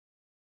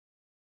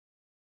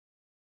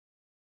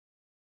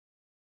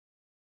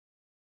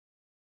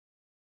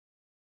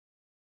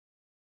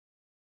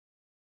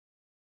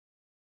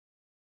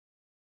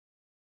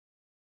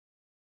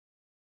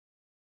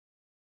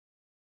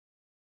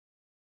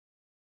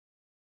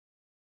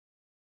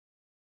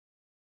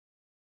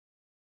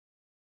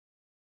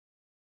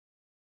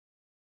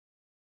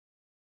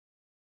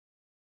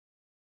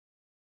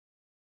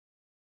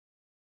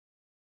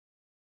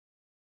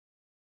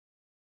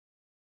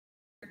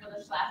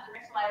Schlafly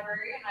Branch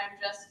Library, and I'm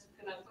just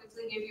going to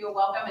quickly give you a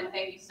welcome and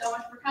thank you so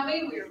much for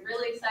coming. We are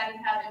really excited to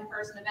have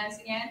in-person events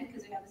again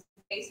because we have a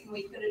space and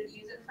we couldn't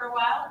use it for a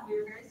while, and we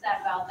were very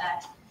sad about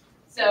that.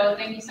 So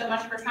thank you so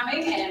much for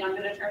coming, and I'm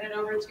going to turn it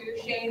over to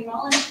Shane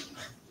Mullins.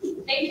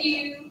 Thank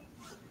you.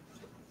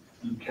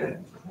 Okay.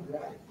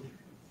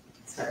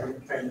 Sorry,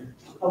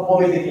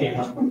 avoid the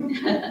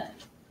camera.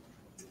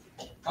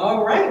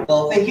 All right.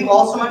 Well, thank you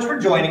all so much for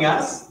joining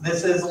us.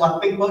 This is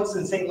Left Big Books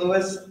in St.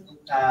 Louis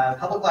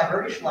Public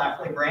Library,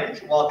 Schlafly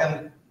Branch.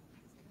 Welcome,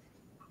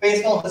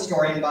 baseball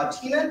historian Bob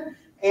Tiemann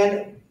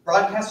and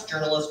broadcast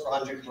journalist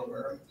Ron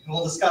McCarver, who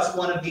will discuss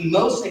one of the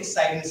most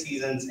exciting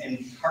seasons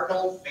in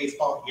Cardinal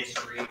baseball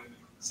history,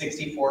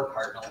 64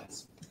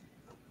 Cardinals.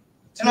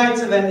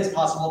 Tonight's event is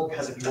possible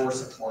because of your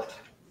support.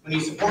 When you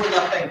support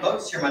Left Bank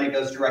Books, your money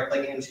goes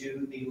directly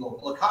into the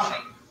local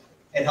economy.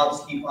 It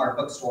helps keep our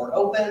bookstore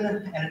open,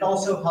 and it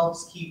also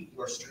helps keep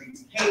your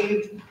streets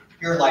paved,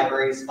 your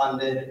libraries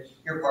funded,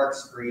 your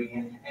parks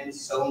free, and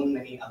so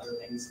many other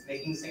things,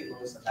 making St.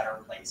 Louis a better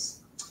place.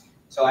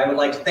 So I would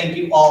like to thank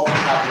you all for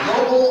shopping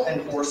local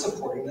and for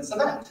supporting this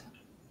event.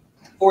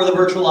 For the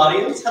virtual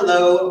audience,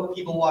 hello,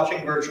 people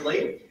watching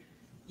virtually.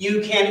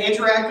 You can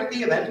interact with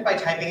the event by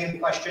typing in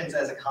questions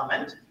as a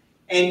comment,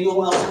 and you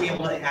will also be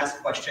able to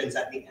ask questions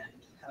at the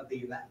end of the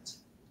event.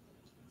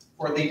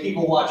 For the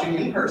people watching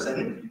in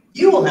person,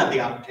 you will have the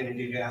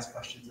opportunity to ask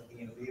questions at the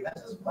end of the event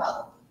as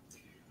well.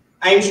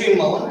 I am Shane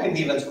Mullen. I'm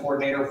the events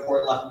coordinator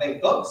for Left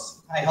Bank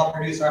Books. I help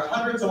produce our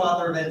hundreds of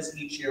author events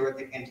each year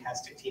with a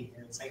fantastic team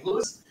here in St.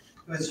 Louis,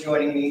 who is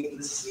joining me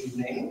this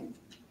evening.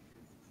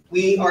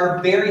 We are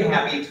very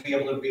happy to be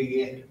able to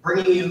be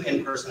bringing you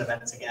in-person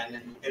events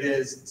again. It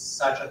is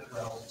such a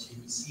thrill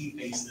to see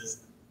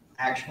faces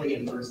actually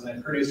in person.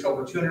 I've produced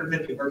over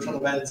 250 virtual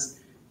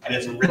events, and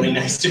it's really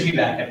nice to be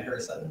back in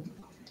person.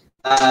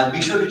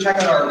 Be sure to check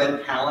out our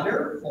event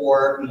calendar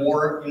for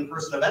more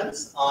in-person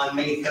events. On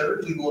May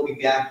 3rd, we will be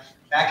back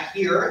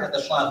here at the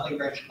Schlafly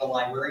Branch of the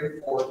Library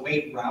for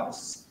Wade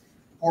Rouse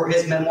for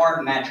his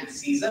memoir, Magic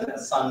Season, A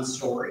Son's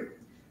Story.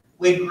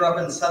 Wade grew up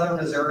in southern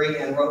Missouri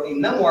and wrote a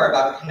memoir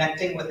about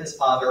connecting with his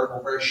father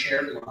over a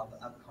shared love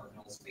of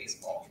Cardinals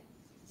baseball.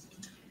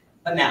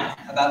 But now,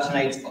 about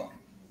tonight's book.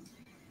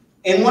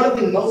 In one of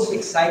the most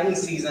exciting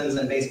seasons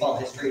in baseball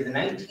history, the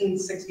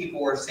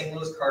 1964 St.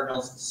 Louis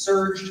Cardinals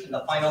surged in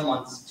the final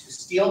months to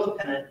steal the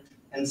pennant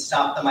and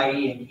stop the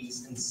mighty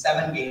Yankees in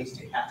 7 games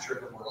to capture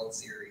the World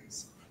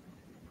Series.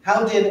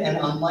 How did an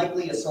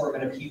unlikely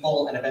assortment of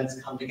people and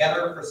events come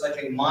together for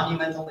such a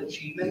monumental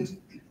achievement?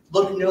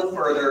 Look no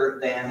further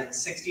than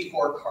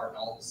 64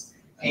 Cardinals,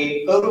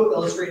 a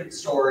photo-illustrated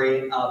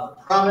story of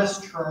promise,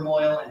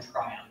 turmoil, and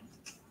triumph.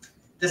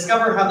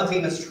 Discover how the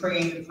famous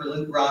trade for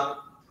Luke Rock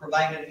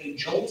provided a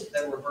jolt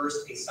that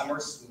reversed a summer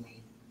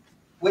swoon.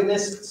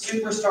 Witness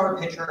superstar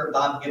pitcher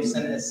Bob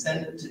Gibson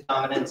ascend to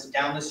dominance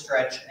down the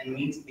stretch and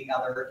meet the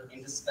other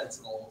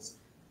indispensables,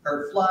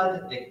 Curt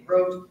Flood,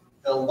 Groat,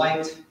 Bill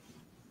White,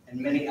 and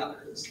many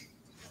others.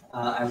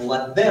 I will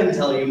let them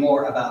tell you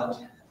more about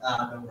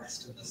the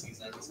rest of the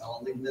season, so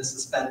I'll leave this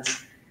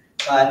suspense.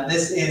 But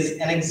this is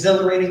an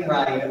exhilarating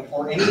ride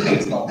for any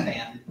baseball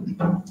fan.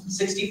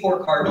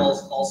 64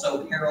 Cardinals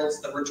also heralds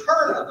the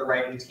return of the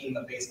writing team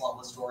of baseball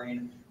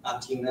historian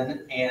Bob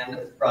Tiemann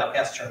and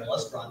broadcast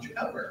journalist Ron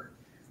McCarver,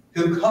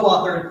 who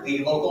co-authored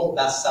the local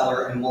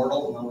bestseller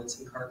Immortal Moments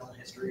in Cardinal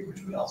History,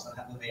 which we also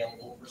have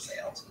available for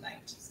sale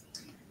tonight.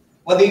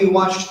 Whether you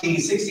watched the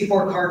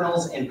 64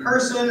 Cardinals in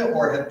person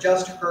or have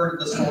just heard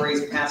the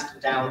stories passed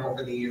down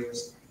over the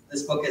years,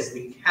 this book is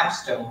the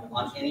capstone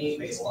on any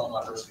baseball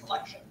lover's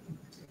collection.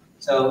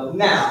 So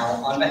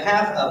now, on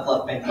behalf of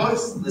Left Bank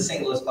Books, the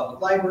St. Louis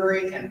Public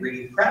Library, and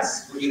Reading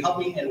Press, would you help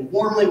me in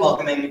warmly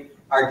welcoming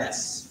our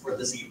guests for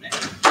this evening?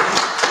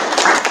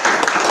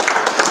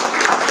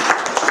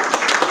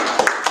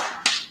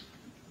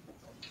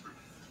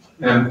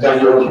 And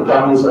thank you all for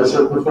coming, as I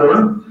said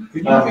before.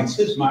 Could you fix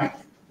his mic?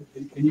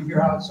 Can you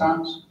hear how it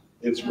sounds?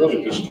 It's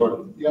really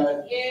distorted.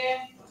 Yeah.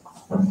 Yeah.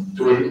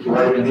 Do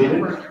I even need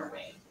it? Try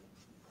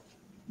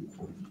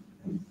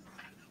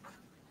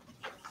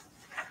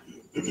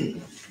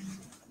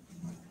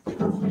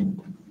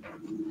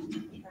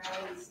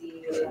and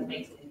see what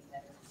makes it any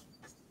better.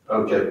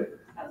 Okay.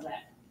 How's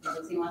that? Does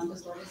it seem less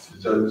distorted?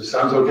 So it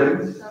sounds okay?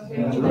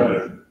 Okay.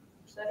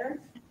 Better.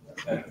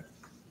 Better?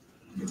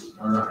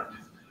 All right.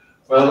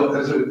 Well,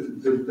 as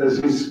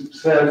he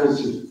said, this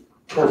is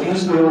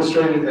profusely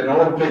illustrated, and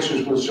all the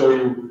pictures we'll show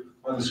you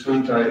on the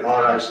screen tonight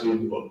are actually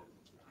in the book.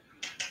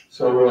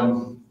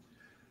 So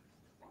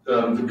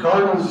the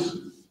Cardinals,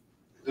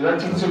 the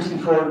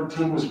 1964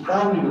 team was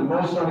probably the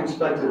most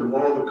unexpected of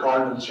all the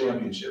Cardinals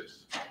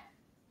championships.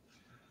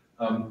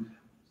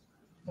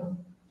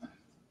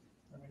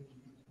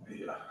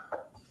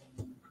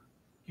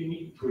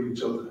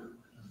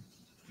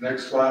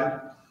 Next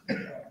slide.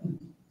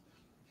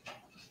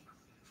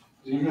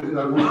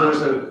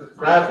 There's a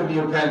graph in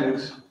the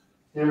appendix.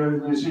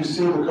 Here, as you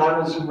see, the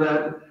Cardinals in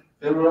red,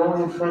 they were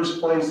only in first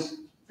place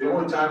the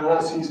only time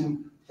all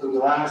season for the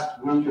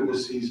last week of the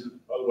season.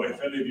 By the way, if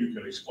any of you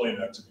could explain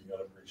that to me,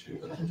 I'd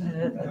appreciate it.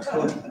 That's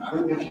good.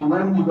 If you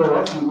win, you go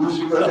up, you lose,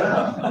 you go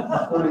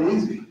down. Pretty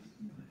easy.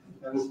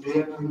 And it's the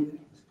end of the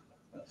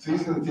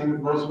season, the team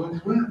that most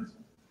wins wins.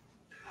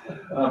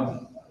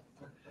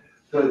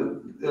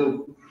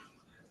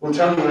 We'll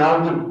tell you how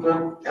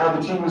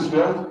the team was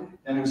built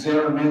and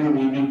examine many of the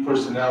unique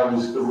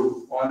personalities that were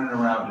on and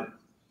around it.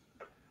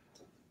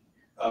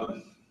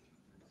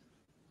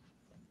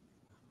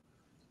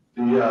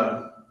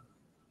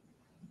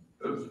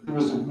 It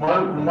was a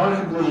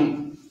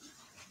remarkably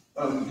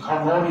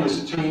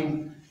harmonious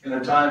team in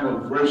a time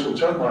of racial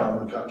turmoil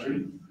in the country,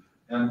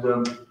 and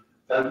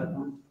that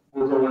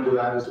we'll go into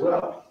that as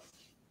well.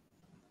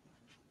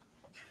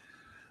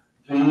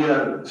 The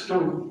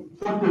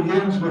book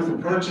begins with the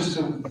purchase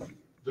of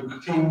the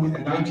team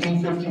in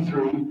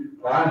 1953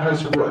 by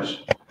Anheuser-Busch.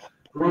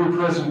 Brewery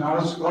President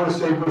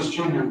Gussie Busch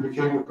Jr.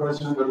 became the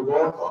president of the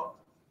ball club.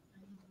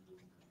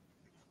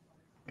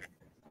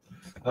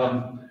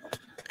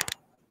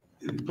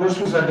 Busch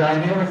was a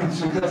dynamic and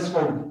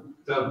successful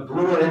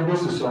brewer and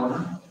business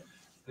owner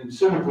and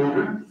civic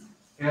leader,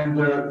 and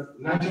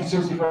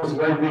 1964 was a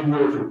very big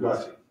year for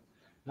Gussie.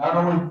 Not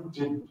only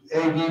did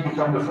AB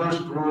become the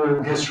first brewer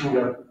in history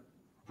to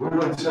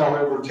brew and sell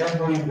over 10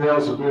 million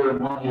barrels of beer in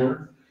 1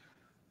 year,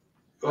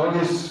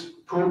 August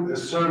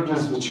served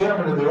as the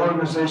chairman of the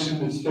organization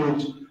that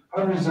staged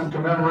hundreds of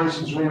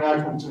commemorations,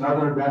 reenactments, and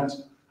other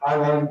events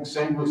highlighting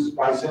St. Louis'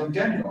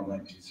 bicentennial in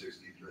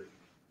 1963.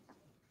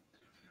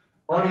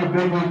 Owning a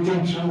big league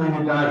team certainly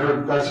did not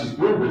hurt Gussie's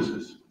beer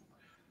business.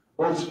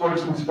 Old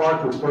Sportsman's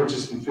Park was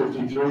purchased in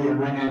 '53 and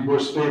renamed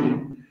Busch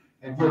Stadium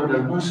and given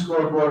a new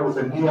scoreboard with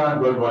a neon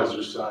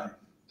Budweiser sign.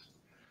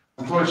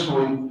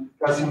 Unfortunately,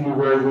 Gussie knew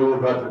very little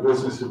about the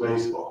business of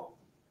baseball.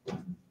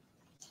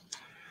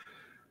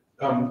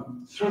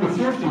 Through the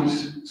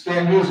 50s,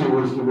 Stan Musial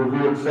was the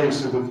revered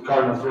face of the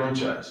Cardinal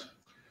franchise.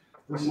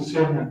 This is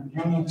him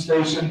at Union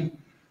Station,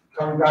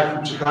 coming back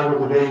from Chicago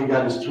the day he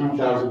got his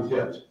 3,000th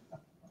hit.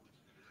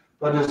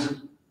 But as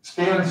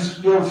Stan's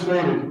skills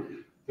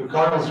faded, the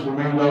Cardinals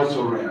remained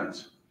also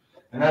Rams.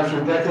 And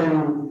after a decade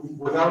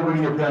without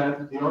winning a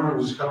pennant, the owner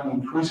was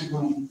becoming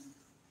increasingly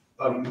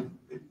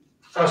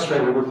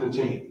frustrated with the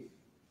team.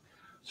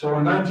 So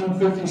in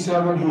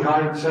 1957, he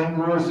hired St.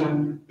 Louis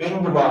and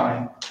Bing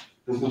Devine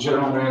as the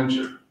general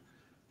manager.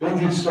 Bing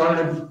had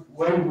started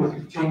with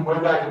the team way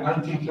back in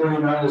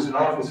 1939 as an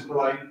office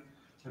boy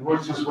and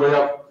worked his way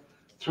up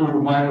through the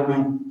minor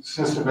league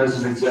system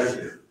as an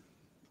executive.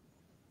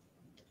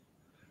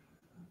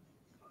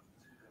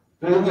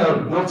 Bing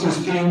built his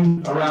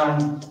team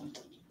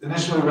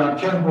initially around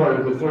Ken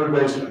Boyd, the third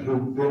baseman,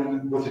 who'd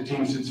been with the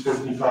team since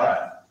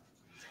 '55.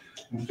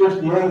 In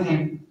 '58,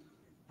 he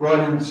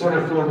brought in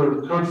center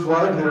fielder Curt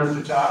Flood there at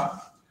the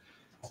top.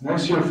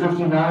 Next year,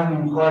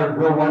 '59, he acquired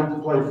Bill White to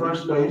play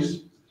first base.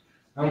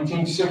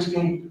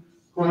 1960,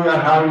 Julian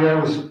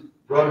Javier was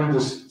brought into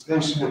the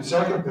station at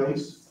second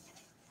base.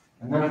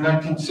 And then in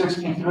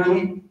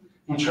 1963,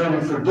 he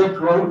traded for Dick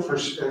Groat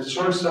as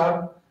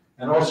shortstop,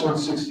 and also in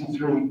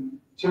 '63,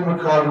 Tim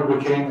McCarver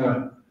became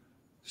the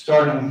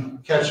starting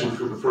catcher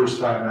for the first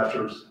time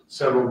after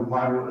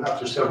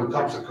several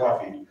cups of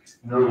coffee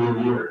in earlier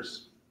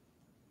years.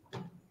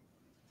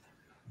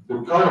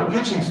 The Cardinal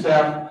pitching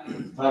staff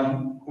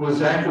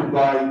was anchored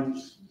by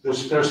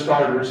their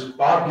starters,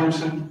 Bob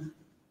Gibson,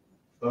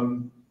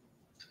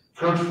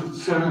 Curt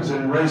Simmons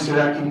and Ray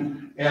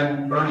Sadecki,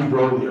 and Ernie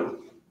Broglio.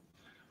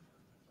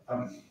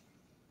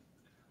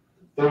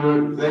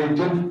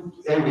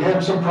 They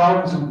had some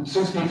problems in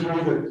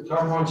 '63 that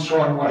come on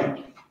strong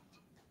light.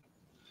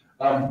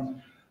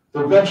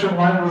 The veteran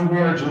minor league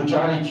manager,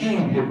 Johnny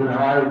Keane, had been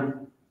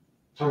hired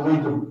to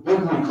lead the big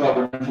league club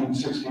in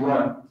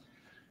 1961.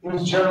 He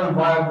was generally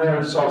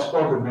mild-mannered,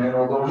 soft-spoken man,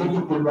 although he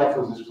could get rough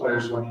with his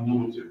players when he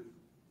needed to.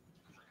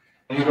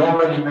 And he'd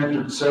already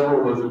mentored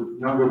several of the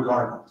younger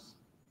Cardinals.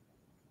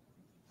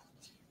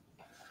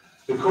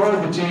 The core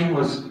of the team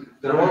was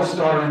their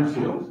all-star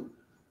infield.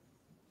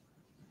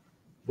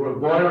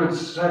 Boyer at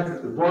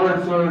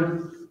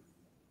third,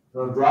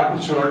 Brock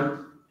at short,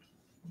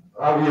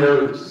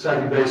 Javier at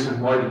second base,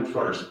 and White at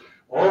first.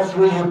 All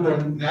three have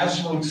been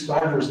National League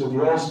starters in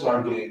the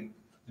All-Star game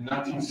in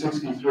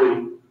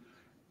 1963.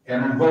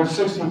 And in both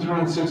 '63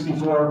 and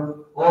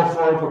 '64, all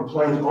four of them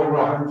played over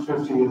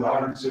 150 of the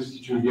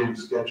 162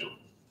 games scheduled.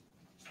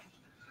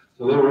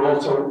 So they were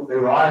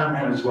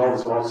Ironmen as well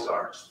as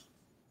All-Stars.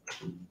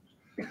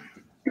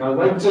 Now,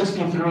 late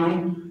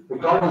 '63, the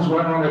Cardinals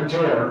went on a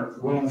tear,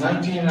 winning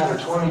 19 out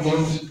of 20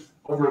 games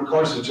over a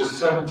course of just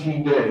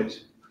 17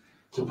 days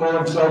to pull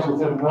themselves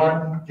within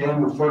one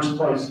game of first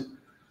place.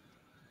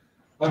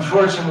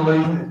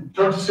 Unfortunately,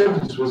 Curt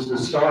Simmons was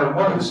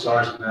one of the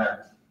stars in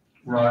that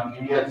run.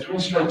 He had 3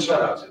 straight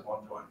shutouts at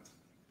one point.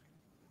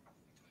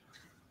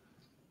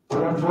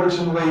 But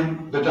unfortunately,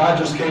 the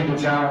Dodgers came to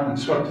town and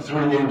swept the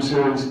 3-game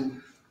series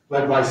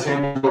led by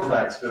Sandy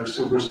Koufax, their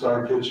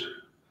superstar pitcher.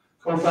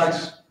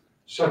 Koufax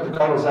shut the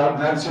Cardinals out in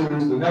that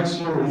series. The next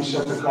year, he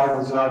shut the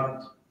Cardinals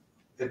out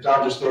at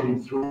Dodger Stadium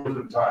 3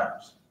 different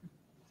times.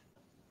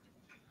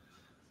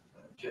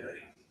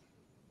 Okay.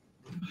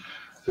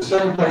 The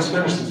second place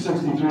finish in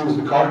 63 was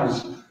the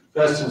Cardinals'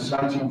 best since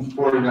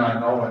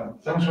 1949. Oh,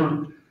 and things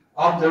were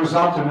there was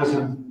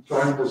optimism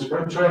during the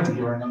spring training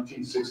here in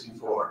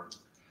 1964.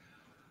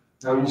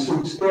 Now you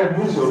see Stan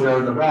Musial there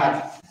in the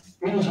back.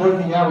 He was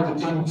working out with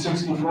the team in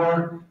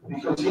 64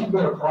 because he'd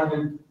been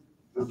appointed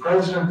the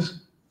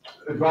president's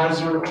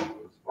advisor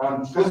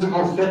on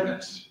physical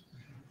fitness.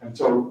 And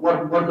so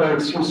what better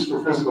excuse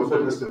for physical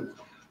fitness than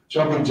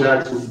jumping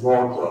jacks with the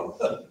ball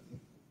club?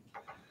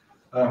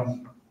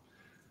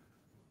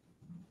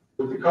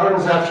 But the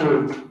Cardinals,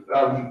 after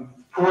a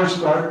poor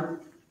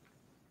start,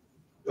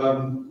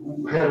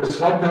 had a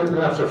slump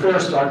after a fair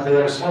start. They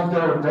had a slump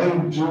there in May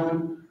and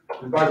June,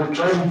 and by the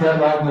trading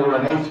deadline, they were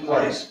in 8th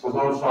place,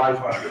 below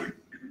 500.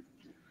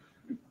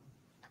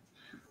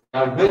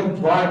 Now, Bing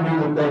Devine knew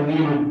that they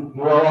needed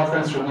more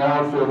offense from the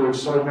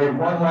outfielders, so he made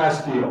one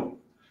last deal.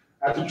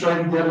 At the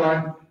trading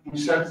deadline, he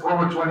sent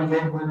former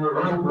 20-game winner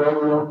Ernie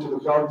Broglio to the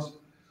Cubs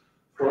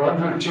for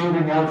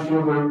underachieving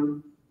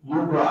outfielder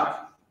Lou Brock.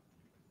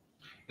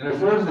 In a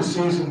third of the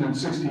season in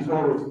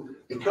 64,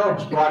 the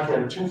Cubs, Brock had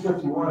a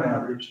 .251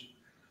 average,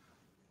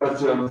 but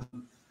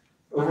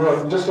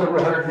just over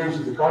 100 games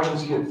with the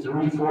Cardinals, he had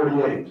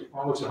 .348,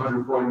 almost a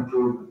 100-point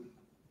improvement.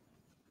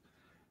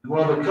 And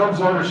while the Cubs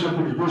ownership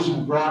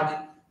envisioned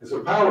Brock as a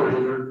power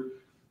hitter,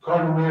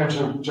 Cardinal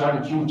manager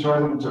Johnny Keane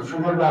told him to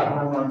forget about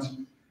home runs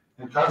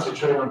and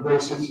concentrate on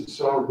base hits and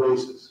solid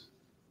bases.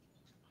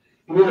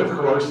 He did, of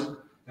course,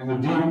 and the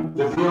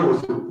deal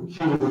was the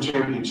key to the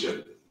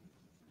championship.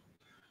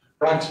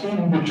 Brock's speed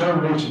and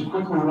determination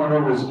quickly won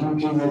over his new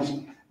teammates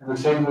and the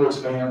St. Louis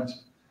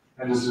fans,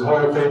 and his Hall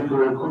of Fame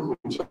career quickly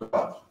took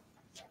off.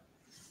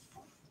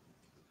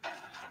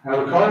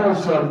 Now, the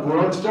Cardinals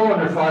were still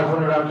under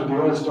 500 after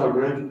the All-Star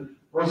break,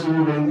 mostly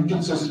due to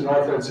inconsistent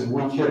offense and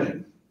weak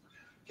hitting.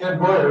 Ken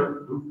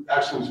Boyer, who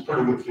actually was a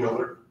pretty good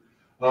fielder,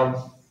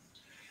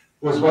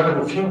 was one of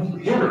the few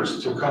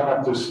hitters to come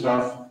up to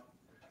snuff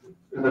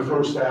in the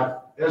first half,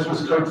 as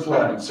was Curt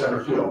Flood in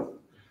center field.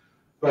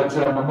 But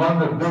among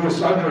the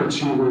biggest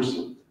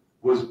underachievers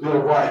was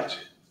Bill White,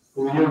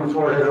 who the year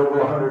before had over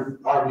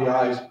 100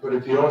 RBIs, but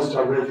at the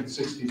All-Star break in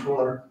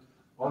 64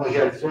 only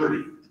had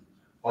 30.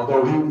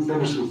 Although he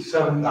finished with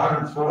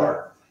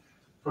 104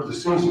 for the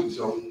season,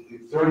 so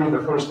 30 in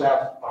the first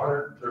half,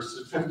 100 or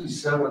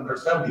 57 or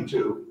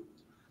 72.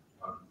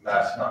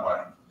 That's not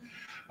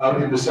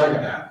mine. In the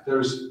second half,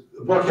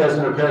 the book has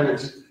an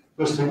appendix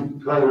listing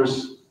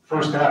players'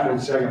 first half and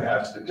second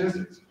half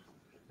statistics,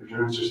 if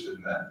you're interested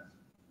in that.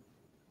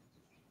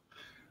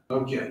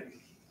 Okay.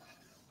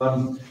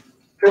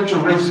 Pitcher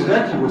Ray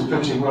Sadecki was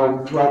pitching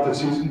well throughout the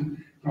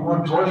season. He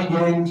won 20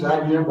 games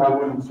that year by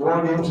winning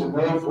 4 games in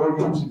May, 4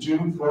 games in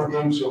June, 4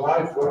 games in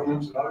July, 4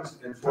 games in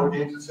August, and 4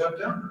 games in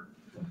September.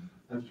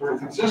 That's pretty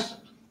consistent.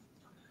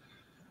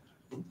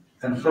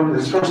 And for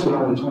his first and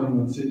only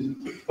 21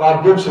 season.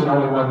 Bob Gibson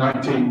only won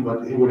 19,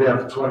 but he would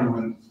have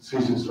 21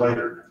 seasons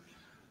later.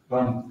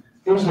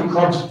 He was the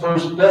club's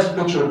best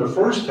pitcher in the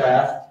first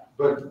half,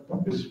 but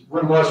his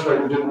win-loss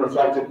rate didn't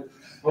reflect it,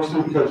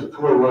 mostly because of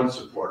poor run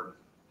support.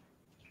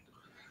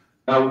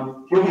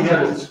 Now, Rickey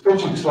had a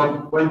pitching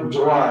slump late in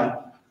July,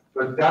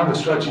 but down the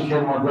stretch he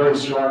came on very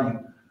strong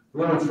and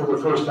really for the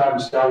first time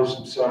established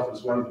himself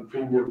as one of the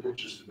premier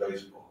pitchers in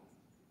baseball.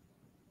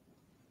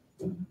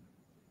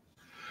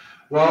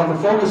 While the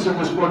focus of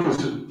this book is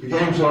the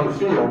games on the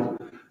field,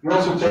 we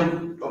also take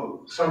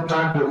some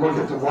time to look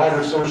at the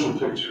wider social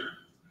picture.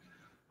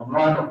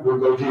 Ron will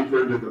go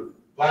deeper into the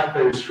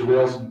blackberry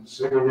travails in the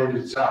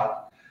segregated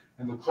South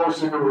and the close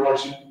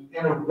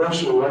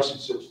interracial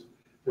relationships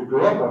that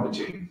grew up on the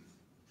team.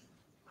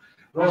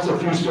 There are also a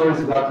few stories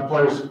about the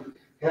players,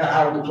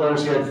 how the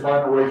players had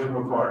fun away from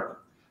the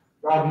park.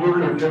 Bob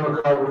Uecker and Tim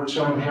McCarver,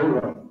 shown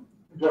here,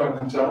 enjoying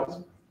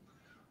themselves,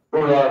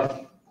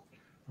 were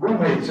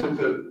roommates at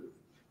the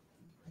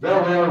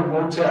Bel Air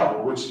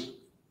Motel, which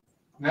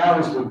now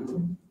is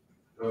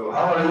the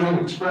Holiday Inn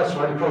Express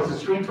right across the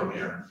street from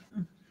here.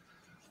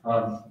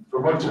 For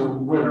much of the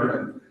winter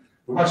and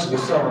for much of the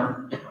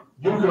summer,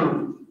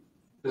 Uecker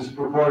is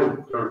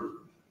reported, or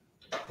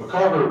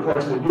McCarver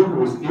reports that Uecker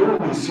was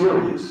eerily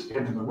serious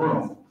in the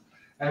room,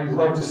 and he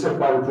loved to sit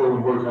by the pool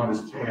and work on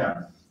his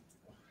tan.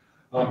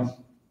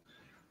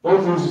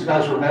 Both of these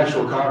guys were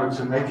natural comics,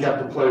 and they kept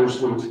the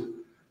players loose.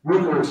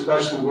 Uecker,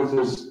 especially with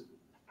his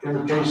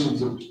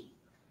imitations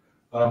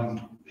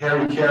of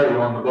Harry Carey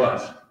on the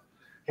bus.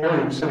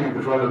 Harry sitting at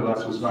the front of the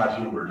bus was not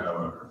humored,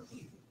 however.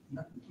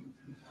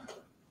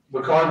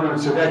 McCarver and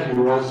Sadecki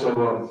were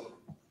also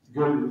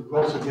good,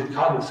 also did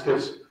comic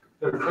skits.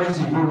 Their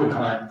Crazy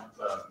Guggenheim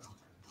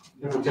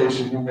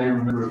imitation, you may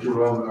remember if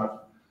you're old enough,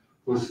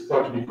 was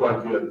thought to be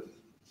quite good.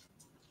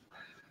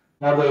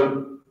 Now,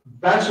 the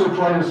bachelor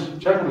players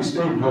generally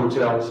stayed in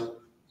hotels,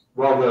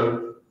 while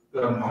the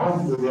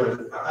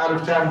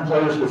out-of-town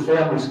players with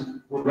families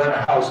would rent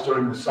a house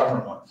during the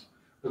summer months.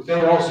 But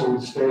they also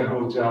would stay in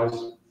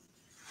hotels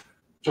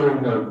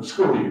during the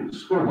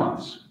school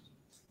months.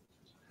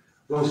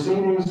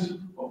 Rossini's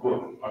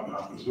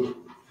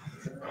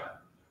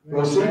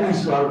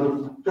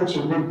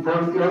picture big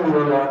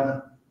earlier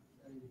on,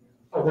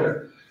 oh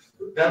there,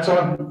 that's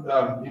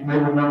on, you may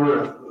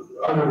remember,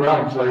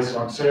 underground place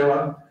on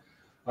Salem.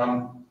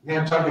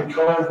 Nantucket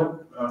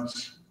Cove,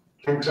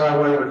 Kings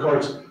Highway, and of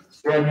course,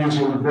 Stan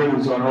Musial and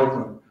Briggs on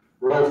Oakland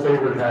were all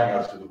favorite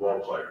hangouts of the ball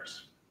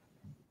players.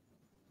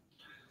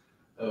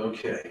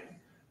 Okay,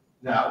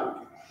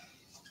 now,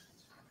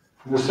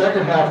 in the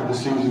second half of the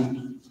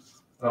season,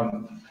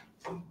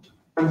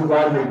 Bing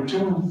Devine made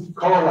 2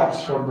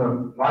 call-ups from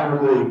the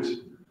minor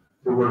leagues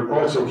that were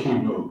also key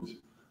moves.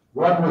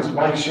 One was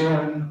Mike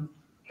Shannon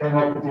came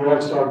up with the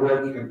All-Star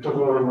break and took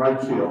over in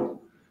right field.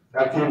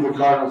 That gave the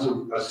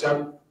Cardinals a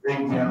set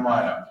 8-man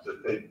lineup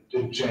that they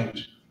didn't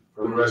change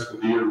for the rest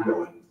of the year,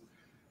 really.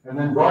 And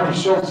then Barney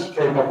Schultz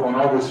came up on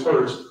August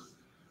 1st.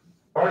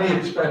 Barney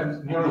had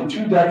spent nearly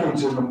 2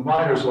 decades in the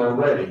minors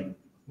already,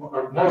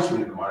 or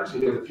mostly in the minors.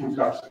 He had a few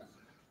cups, a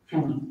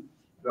few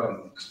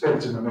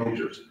stints in the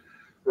majors.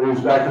 But he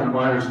was back in the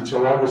minors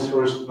until August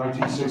 1st,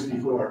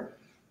 1964.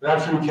 And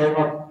after he came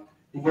up,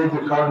 he gave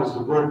the Cardinals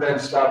the bullpen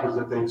stoppers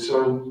that they'd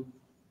so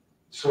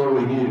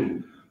sorely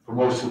needed for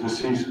most of the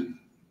season.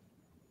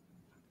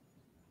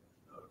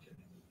 Okay.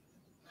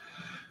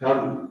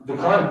 Now, the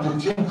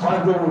team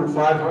climbed over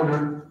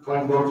 500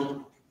 playing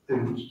both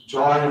in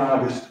July and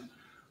August,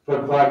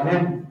 but by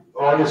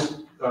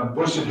mid-August,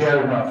 Busch had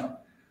had enough.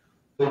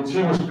 The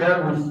team was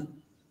apparently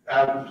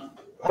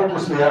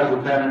hopelessly out of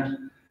the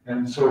pennant,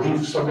 and so he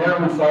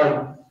summarily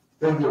fired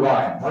Bing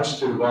Devine, much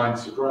to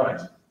Devine's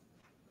surprise.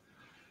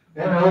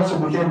 And it also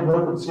became an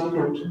open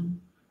secret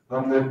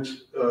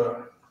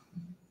that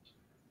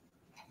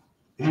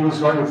he was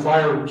going to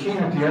fire Keane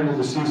at the end of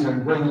the season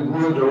and bring in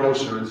Leo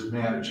DeRocher as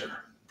manager.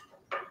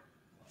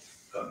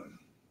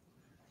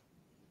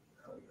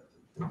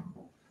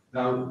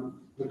 Now,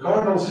 the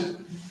Cardinals,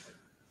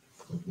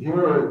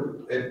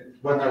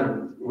 when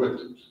they're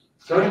with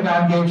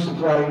 39 games to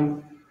play,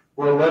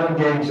 we're 11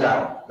 games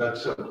out.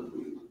 That's a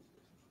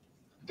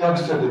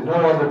deficit that no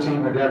other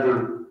team had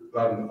ever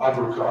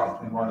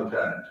overcome and won the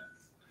pennant.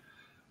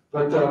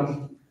 But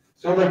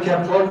so they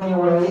kept plugging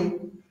away,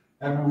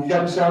 and we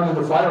got down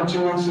to the final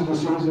 2 weeks of the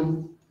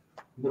season.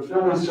 The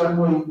Phillies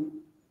suddenly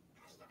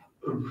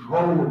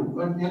hold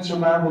an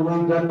insurmountable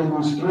lead. Then they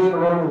lose 3 in a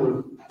row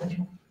to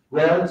the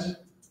Reds,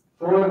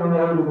 4 in a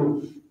row to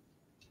the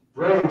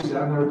Braves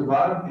down there at the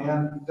bottom,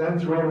 and then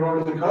 3 in a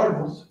row to the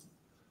Cardinals.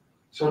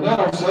 So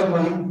now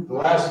suddenly, the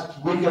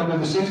last weekend of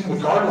the season,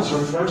 the Cardinals are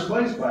in first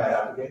place by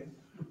half a game.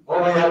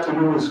 All they have to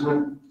do is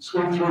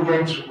squeak 3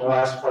 games from the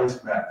last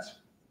place Mets.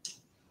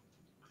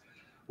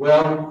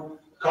 Well,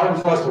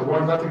 Cardinals lost a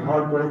 1-0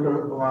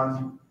 heartbreaker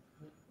on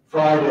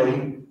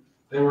Friday.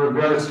 They were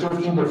embarrassed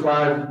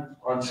 15-5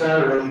 on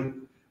Saturday,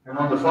 and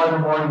on the final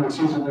morning of the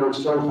season, there was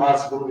still a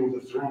possibility of a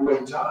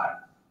 3-way tie.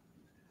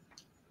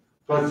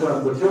 But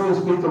the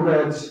Phillies beat the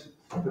Reds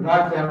to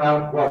knock them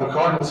out, while the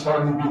Cardinals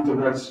finally beat the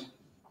Reds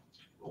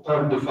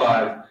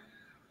 11-5,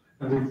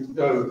 and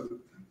they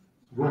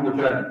win the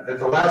pennant. At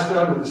the last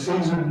out of the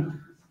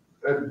season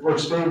at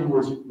Busch Stadium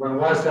was when the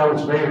last out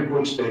was made at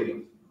Busch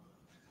Stadium.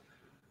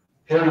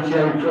 Harry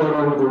Carey crowed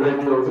over the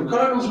radio, "The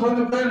Cardinals win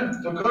the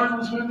pennant! The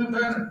Cardinals win the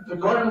pennant! The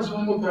Cardinals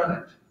win the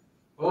pennant!"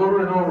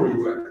 Over and over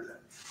he went at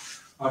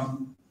that.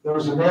 There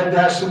was a mad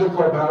dash to the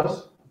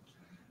clubhouse,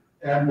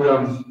 and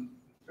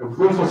a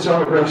gleeful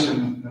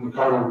celebration in the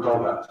Cardinal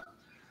clubhouse.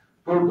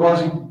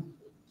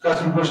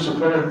 Gussie Busch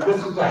declared,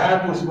 "This is the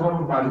happiest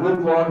moment of my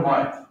livelong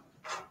life.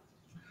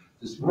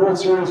 This World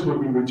Series will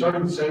be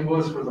returning to St.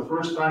 Louis for the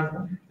first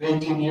time in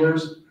 18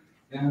 years,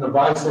 and in the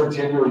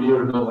bicentennial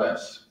year, no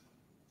less."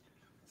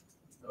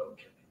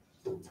 Okay.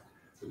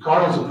 The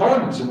Cardinals'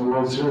 opponents in the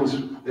World Series,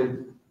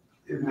 in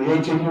the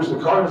 18 years the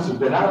Cardinals have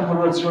been out of the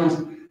World Series,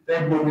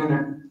 they've been in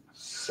it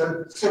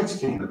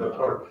 16 of the,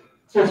 or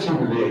 15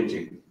 of the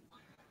 18.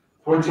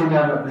 14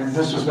 out, and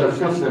this was their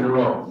 5th in a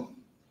row.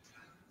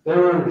 They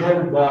were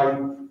headed by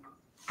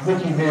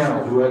Rickey,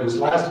 who had his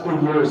last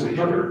big year as a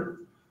hitter,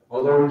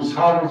 although he was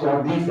hobbled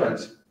on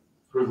defense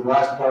for the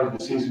last part of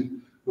the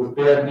season with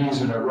bad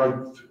knees and a right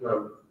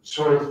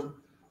short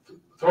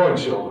throwing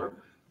shoulder,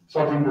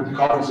 something that the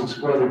Cardinals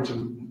exploited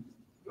to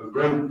a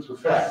great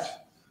effect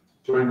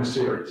during the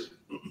series.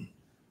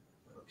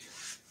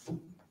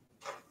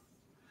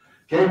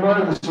 Game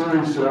 1 of the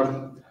series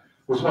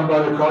was won by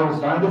the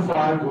Cardinals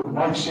 9-5 with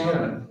Mike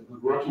Shannon,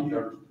 rookie, he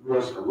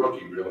wasn't a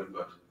rookie really,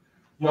 but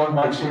young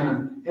Mike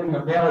Shannon hitting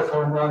a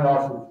marathon run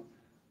off of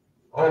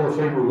Hall of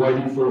Famer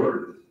Whitey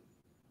Ford.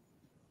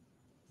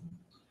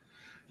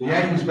 The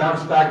Yankees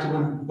bounced back to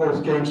win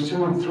both games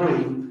 2 and 3.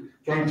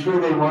 Game 3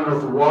 they won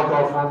with a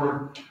walk-off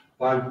homer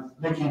by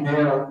Mickey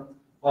Mantle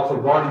off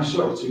of Barney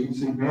Schultz. You can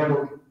see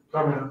Mantle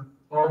coming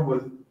home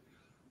with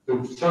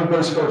the third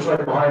base coach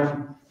right behind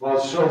him, while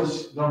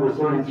Schultz, number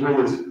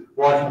 33, is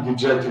walking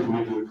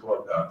dejectedly to the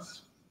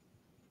clubhouse.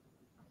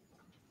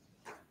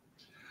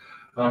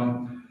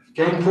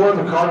 Game 4,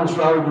 the Cardinals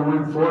rallied to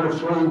win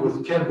 4-3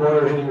 with Ken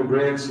Boyer hitting a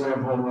grand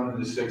slam home run in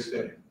the 6th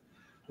inning.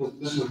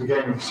 This is the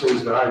game of the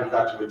series that I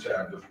got to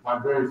attend, my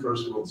very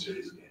first World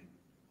Series game.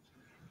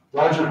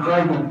 Roger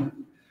Craigman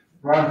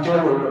Ron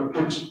Taylor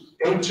pitched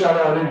 8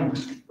 shutout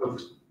innings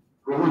of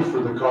relief for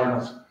the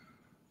Cardinals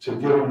to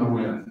give them the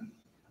win.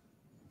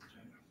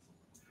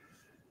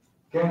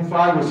 Game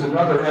 5 was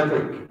another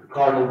epic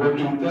Cardinal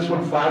victory. This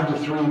one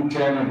 5-3 in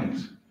 10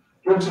 innings.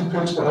 Gibson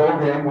pitched the whole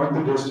game, went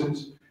the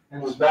distance,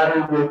 and his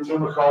battery with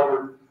Tim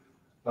McCarver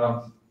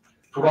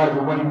provided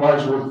the winning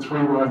margin with a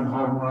 3-run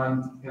home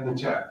run in the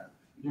 10th.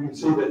 You can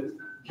see that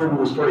Kim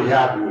was pretty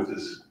happy with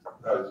his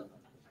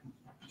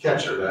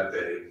catcher that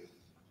day.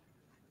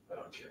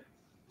 Okay.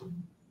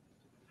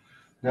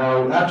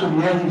 Now, after the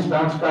Yankees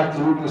bounced back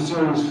to lead the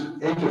series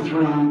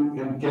 8-3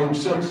 in Game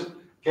 6,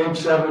 Game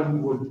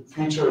 7 would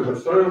feature the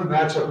third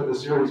matchup of the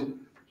series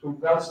between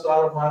Bell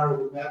Stottlemyre of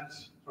the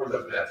Mets, or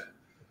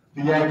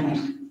the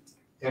Yankees,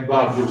 and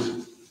Bob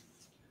Gibson.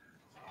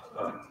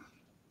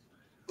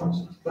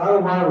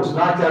 Stottlemyre was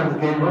knocked out of the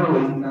game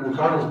early, and the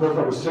Cardinals built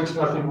up a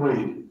 6-0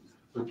 lead.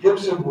 But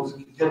Gibson was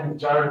getting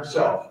tired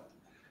himself.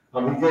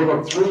 He gave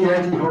up 3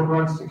 Yankee home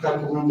runs to cut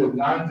the lead to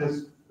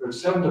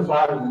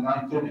 7-5 in the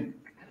 9th inning.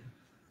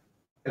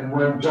 And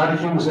when Johnny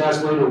Keane was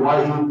asked later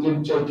why he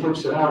didn't take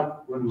Gibson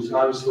out when he was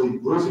obviously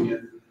losing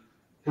it,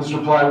 his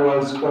reply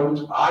was,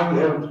 quote,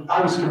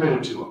 I was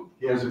committed to him.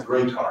 He has a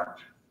great heart,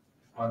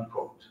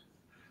 unquote.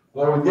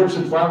 Well, when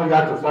Gibson finally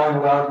got the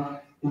final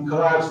out, he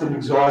collapsed in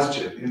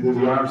exhaustion into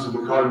the arms of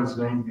the Cardinals'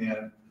 main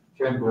man,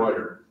 Ken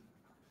Boyer.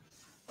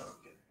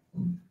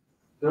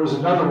 There was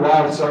another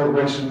wild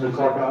celebration in the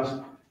clubhouse.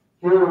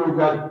 Here we've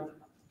got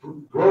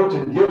Groat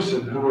and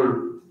Gibson, who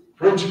were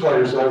bridge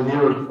players all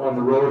year on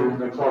the road in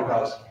the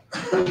clubhouse.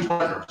 Bridge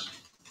partners.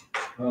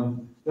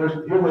 Here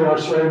they are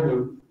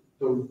sharing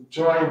the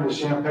joy and the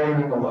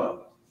champagne and the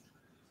love.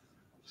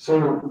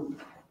 So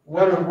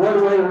what a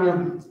way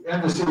to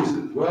end the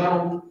season.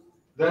 Well,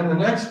 then the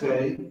next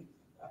day,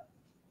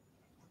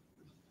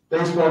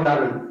 baseball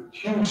got a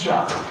huge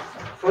shock.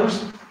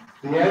 First,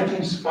 the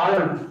Yankees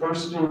fired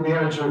first new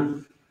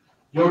manager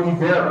Yogi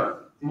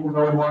Berra, even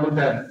though he won the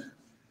pennant.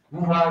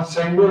 Meanwhile, in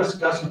St. Louis,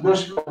 Gussie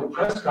Busch called a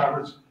press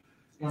conference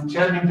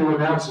intending to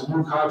announce a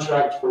new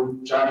contract for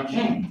Johnny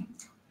Keane.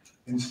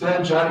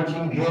 Instead, Johnny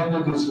Keane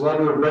handed his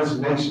letter of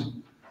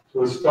resignation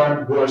to a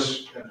stunned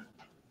Busch, and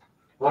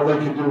all they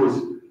could do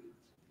was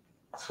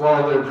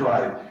swallow their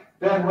pride.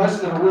 Then, less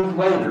than a week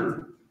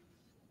later,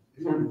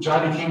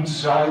 Johnny Keane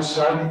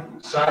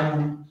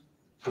signing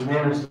to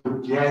manage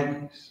the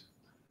Yankees.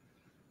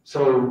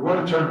 So, what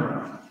a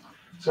turnaround.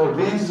 So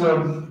these,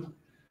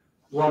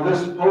 while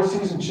this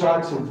postseason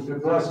shocks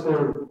have lost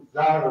their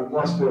value and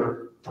lost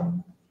their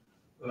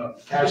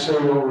cachet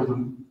over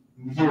the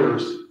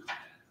years,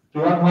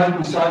 the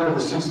unlikely side of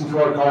the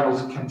 64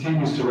 Cardinals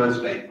continues to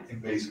resonate in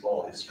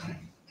baseball history.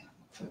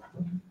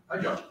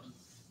 Hi, Joe.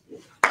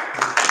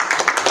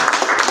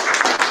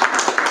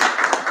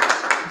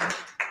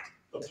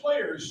 The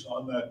players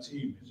on that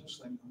team, is this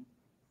thing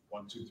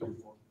 1, 2, 3,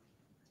 4?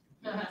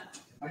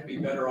 Might be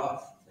better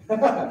off. You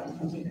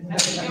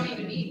don't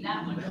even need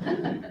that one.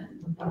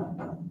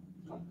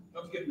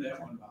 Don't give him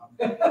that one, Bob.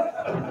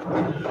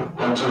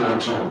 1, 2, 1,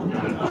 2.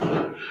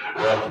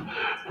 Well,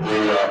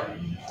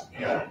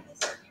 yeah,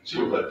 see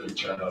if that can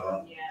turn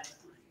on. Yeah.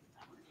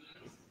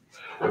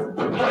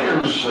 The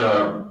players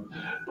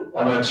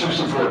on that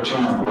 64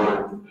 team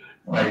were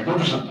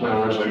magnificent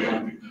players,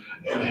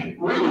 and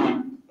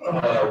really,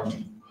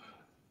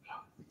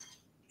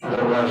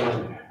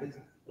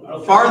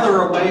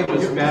 Farther away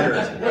was better.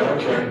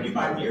 Okay. You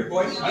might be your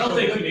voice. I don't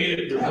think we need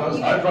it.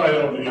 I probably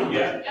don't need it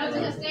yet. I was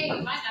gonna say,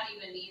 you might not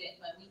even need it,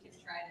 but we can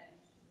try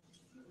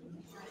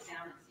to turn it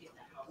down and see if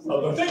that helps.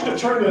 The thing that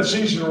turned that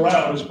season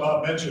around, as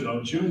Bob mentioned,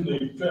 on June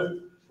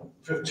the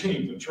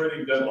 15th, the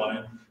trading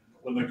deadline,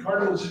 when the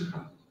Cardinals,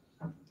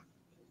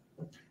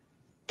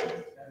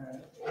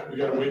 we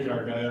got a wake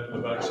our guy up in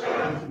the back.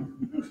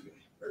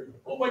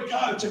 Oh my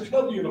God, it's a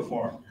Cub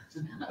uniform.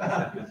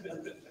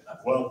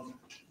 Well,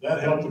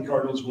 that helped the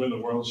Cardinals win the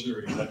World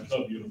Series, that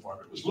Cub uniform.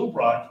 It was Lou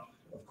Brock,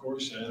 of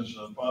course, as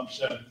Bob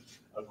said,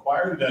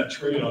 acquired that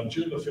trade on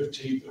June the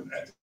 15th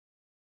at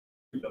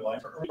the deadline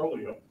for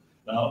Earlio.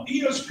 Now,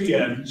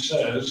 ESPN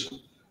says,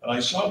 and I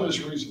saw this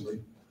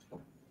recently,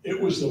 it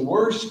was the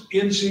worst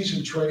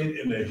in-season trade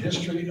in the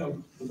history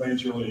of the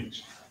major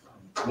leagues.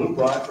 Lou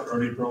Brock for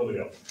Ernie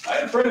Broglio. I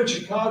had a friend in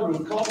Chicago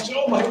who called and said,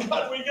 oh my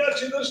God, we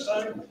got you this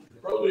time.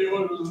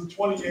 Broglio was a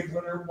 20-game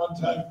winner one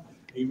time.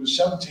 He was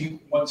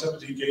won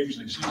 17 games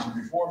in the season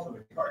before for the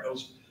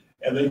Cardinals,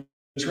 and they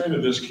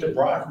traded this kid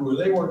Brock, who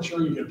they weren't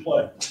sure he could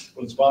play.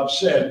 But as Bob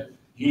said,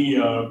 they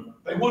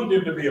wanted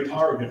him to be a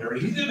power hitter.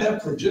 He did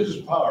have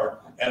prodigious power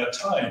at a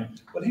time,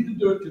 but he didn't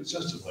do it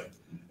consistently.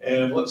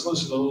 And let's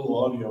listen to a little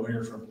audio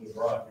here from Lou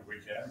Brock if we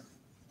can.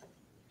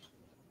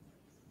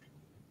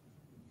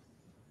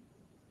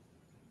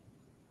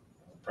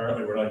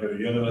 Apparently, we're not going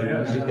to get it, I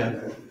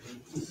guess.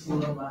 Just a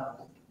little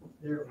loud.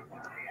 There we go.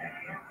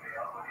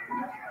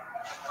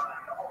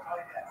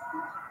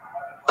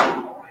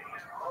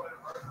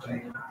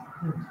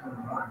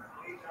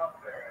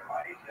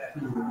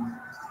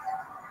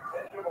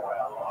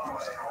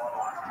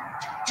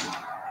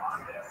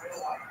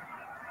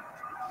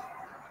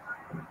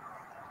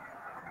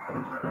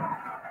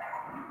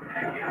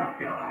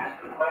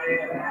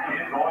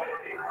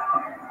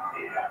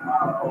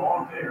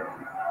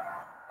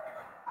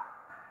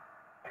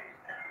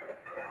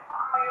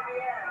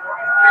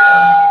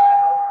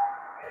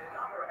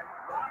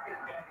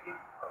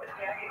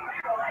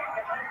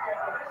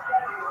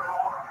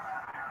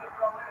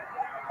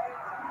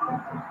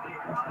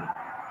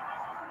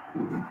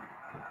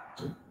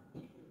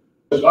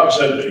 As Bob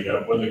said,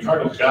 when the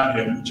Cardinals got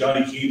him,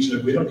 Johnny Keane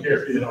said, "We don't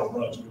care if you hit home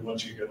runs, we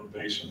want you to get on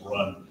base and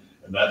run,"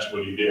 and that's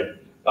what he did.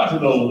 Got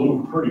to know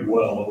Lou pretty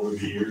well over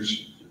the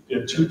years.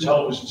 Did 2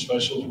 television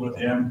specials with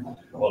him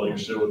while he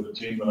was still with the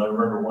team, and I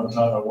remember one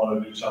time I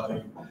wanted to do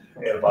something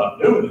at about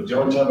noon, and the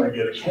only time I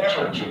get a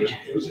camera to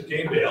it was a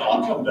game day.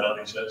 "I'll come down,"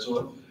 he said.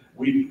 So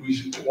we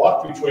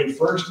walked between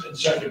first and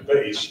second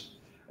base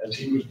as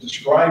he was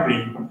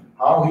describing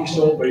how he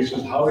stole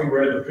bases, how he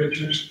read the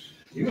pitchers.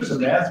 He was a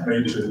math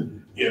major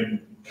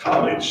in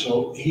college,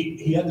 so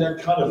he had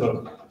that kind of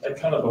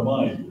a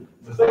mind.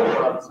 The thing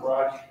about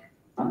Brock,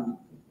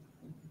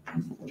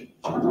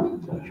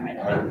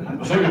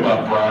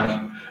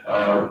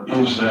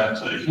 is that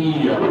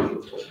he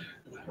the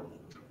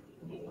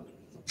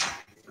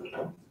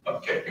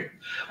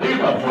thing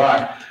about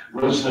Brock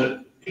was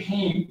that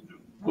he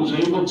was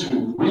able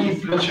to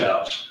read pitch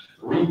outs,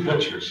 read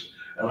pitchers.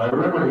 And I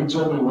remember he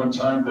told me one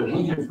time that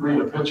he could read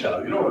a pitch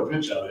out. You know what a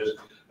pitch out is?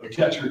 The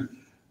catcher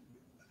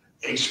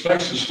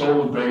expects a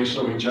stolen base,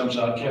 so he jumps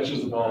out,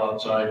 catches the ball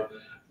outside.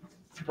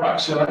 Brock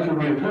said, "I can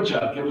read a pitch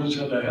out." Gibson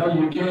said, "The hell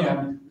you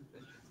can."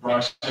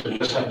 Brock said,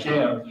 "Yes, I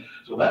can."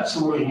 So that's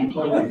the way he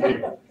played the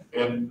game.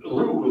 And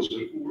Lou was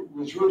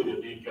really a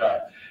neat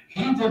guy.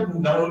 He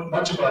didn't know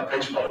much about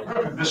baseball. He grew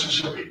up in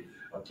Mississippi,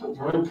 a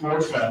very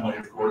poor family,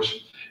 of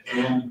course,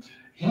 and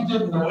he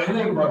didn't know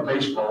anything about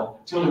baseball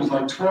until he was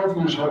like 12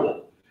 years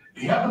old.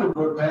 He happened to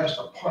go past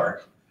a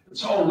park.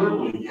 It's all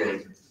Little League game.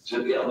 He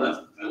said, "Yeah,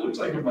 that looks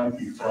like it might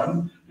be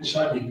fun."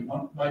 Decided he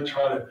might want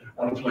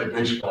to play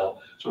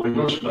baseball. So he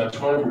goes from that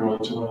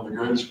 12-year-old to one of the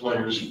greatest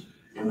players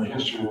in the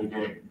history of the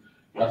game.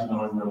 Got to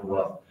know him really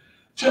well.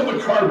 Tim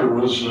McCarver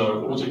was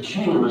a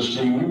key to this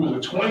team. He was a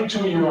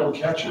 22-year-old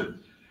catcher.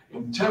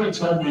 And Timmy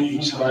told me,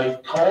 he said, "I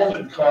called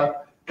and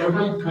caught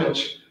every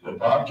pitch that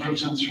Bob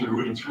Gibson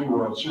threw in 3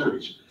 World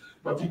Series."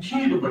 But the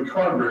key to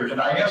McCarver,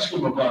 and I asked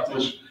him about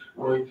this,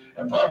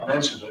 and Bob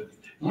mentioned it,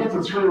 he had the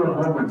 3-run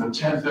homer in the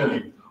 10th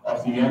inning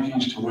off the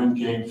Yankees to win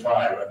Game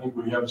 5. I think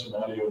we have some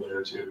audio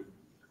there too.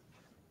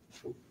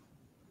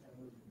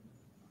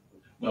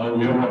 No,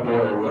 we don't have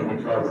audio with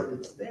McCarver.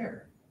 It's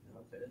there.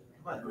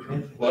 Come on.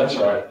 Well, that's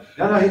all right.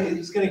 No,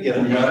 he's gonna get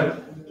it. You got it?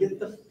 Get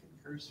the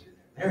cursor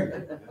there. There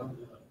you go.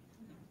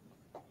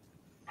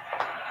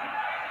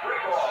 3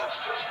 balls,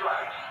 2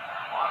 strikes.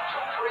 On 2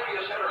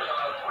 previous hitters on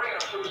a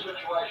 3-2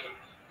 situation,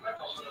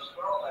 Mickelson has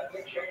thrown that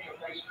big change of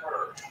pace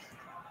curve.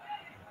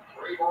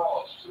 3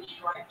 balls, 2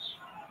 strikes.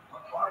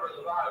 McCarver's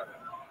about it.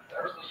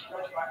 There's the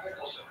stretch by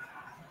Mickelson.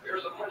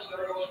 Here's the pitch,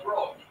 there goes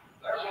Groat.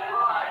 There's a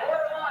ride. What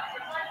a ride.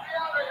 It might be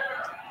out of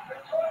here.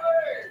 It could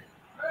be.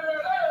 It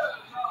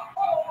is a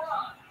home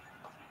run.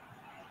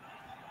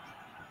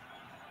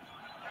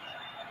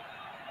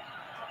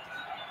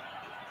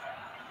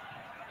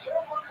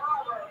 Tim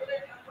McCarver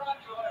being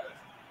congratulated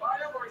by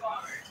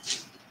everybody.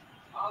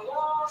 A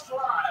long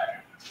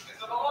drive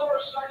into the lower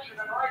section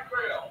in right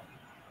field.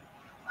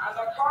 And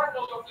the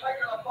Cardinals have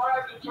taken a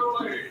 5-2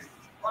 lead.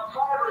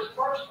 McCarver's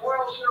first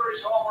World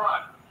Series home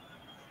run.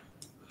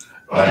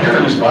 I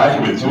hear his lack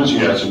of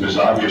enthusiasm is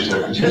obvious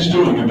there, because he's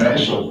doing a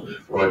national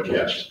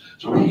broadcast,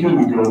 so he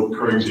couldn't go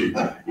crazy.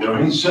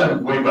 He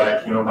said way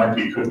back,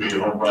 could be a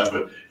home run,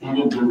 but he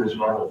didn't do his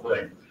normal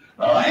thing.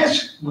 Now, I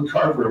asked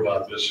McCarver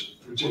about this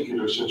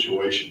particular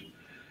situation,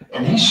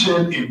 and he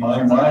said, in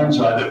my mind's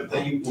eye, that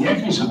the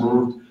Yankees had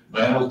moved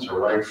Mantle to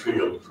right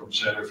field from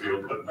center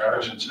field, put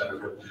Maris in center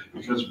field,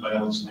 because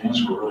Mantle's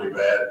knees were really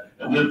bad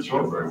and didn't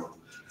throw very well.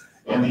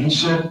 And he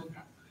said,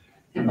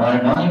 in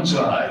my mind's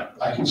eye,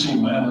 I can see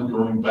Mantle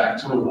going back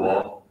to the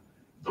wall,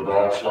 the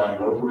ball flying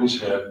over his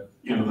head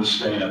into the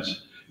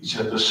stands. He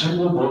said, the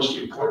single most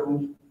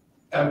important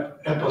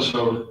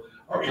episode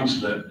or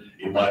incident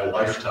in my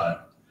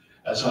lifetime.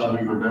 That's how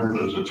he remembered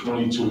it as a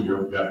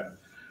 22-year-old guy.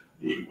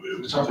 It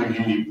was something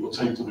he will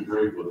take to the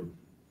grave with him.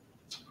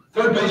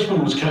 Third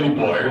baseman was Kenny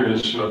Boyer,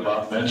 as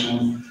Bob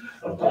mentioned.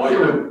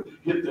 Boyer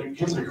hit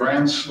the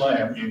grand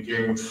slam in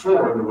Game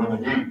 4 to win the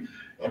game.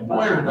 And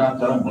Boyer had not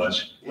done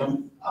much.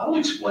 And I'll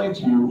explain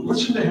to you,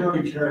 listen to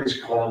Harry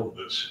Carey's call of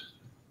this.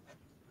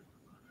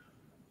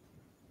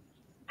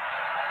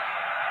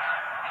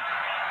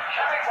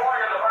 Kenny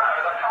Boyer, the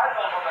batter, the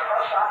Cardinals with their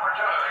best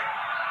opportunity.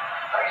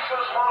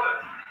 Bases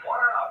loaded, 1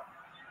 out.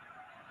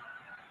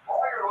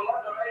 Boyer, who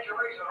led the major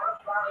leagues in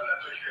runs batted in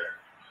this year.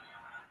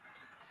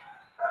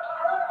 There's a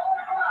drive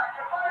way back.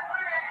 It might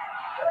be.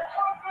 It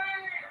could be.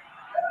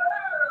 It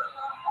is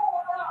a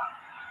home run.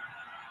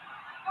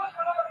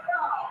 Listen to it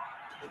now.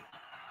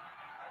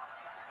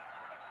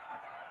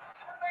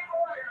 Kenny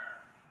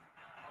Boyer,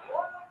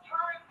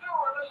 one-time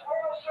doer in this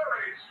World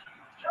Series,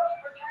 just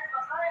became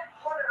the 9th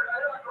player to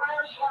hit a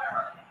grand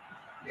slammer.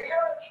 He hit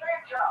a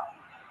changeup.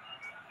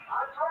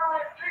 I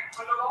drive deep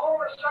into the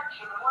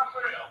section in left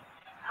field.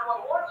 And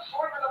with one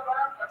swing of the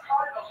bat, the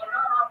Cardinals are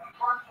now up in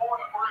front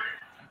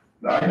 4-3.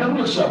 Now, I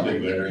noticed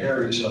something there.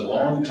 Harry's a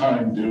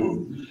long-time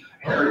dude.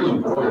 Harry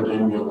and Boyer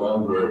didn't get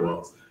along very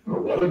well.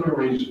 For whatever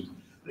reason,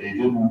 they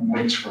didn't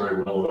mix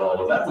very well at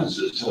all. And that was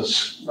just a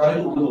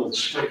slight little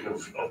stick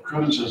of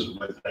criticism,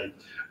 I think,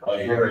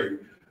 by Harry,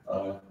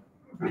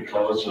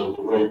 because of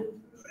the way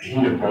he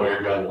and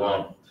Boyer got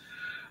along.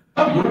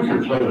 Bob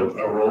Uecker played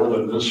a role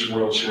in this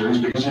World Series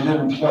because he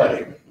didn't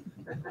play.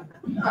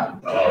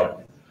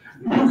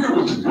 Uecker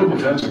was a good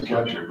defensive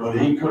catcher, but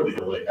he couldn't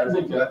really. I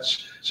think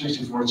that's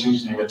 64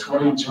 season. He had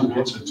 22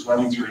 hits and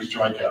 23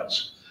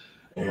 strikeouts.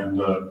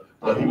 And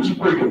but he was a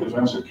pretty good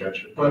defensive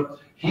catcher. But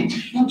he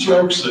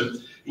jokes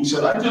that he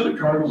said, I did the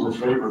Cardinals a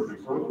favor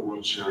before the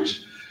World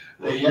Series.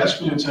 They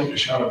asked me to take a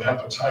shot of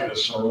hepatitis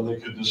so they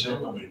could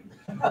disable me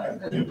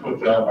and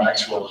put Del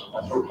Maxwell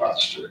on the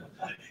roster.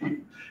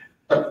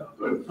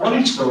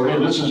 Funny story,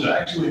 and this is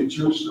actually a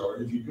true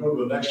story. If you go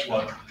to the next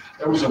one,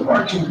 there was a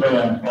marching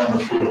band on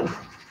the field.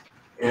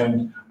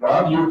 And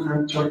Bob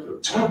Uecker took the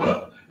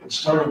tuba and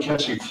started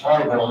catching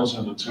fly balls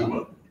in the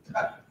tuba.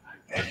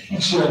 And he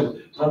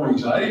said,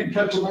 I didn't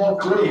catch them all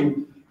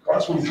clean. It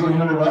cost me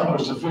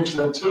 $300 to fix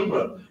that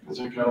tuba because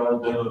it got all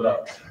dented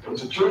up.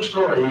 It's a true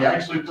story. He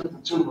actually took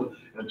the tuba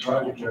and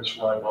tried to catch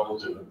fly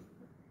balls in it.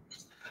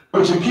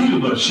 But the key to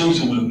the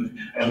season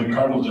and the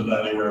Cardinals in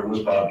that era was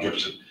Bob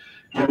Gibson.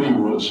 Gibby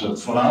was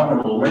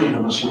phenomenal late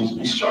in the season.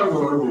 He started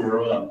earlier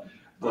on,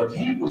 but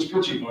he was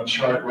pitching on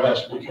short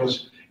rest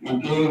because in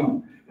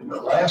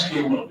the last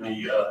game of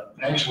the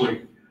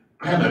actually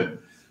pennant,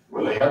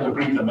 where they had to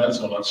beat the Mets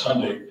on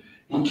Sunday,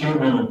 he came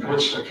in and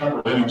pitched a couple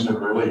of innings in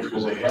relief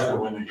because they had to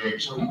win the game.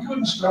 So he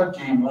couldn't start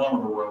game one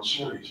of the World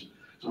Series.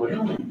 So he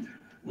only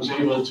was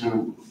able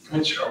to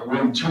pitch or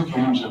win 2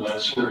 games in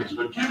that series.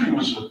 But Gibby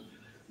was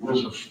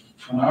a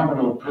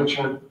phenomenal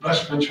pitcher,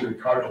 best pitcher in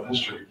Cardinal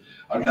history.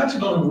 I got to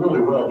know him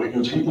really well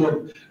because he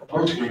did a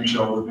post-game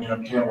show with me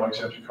on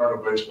KMYX after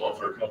Cardinal baseball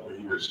for a couple of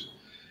years.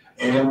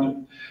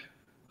 And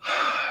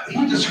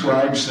he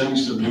describes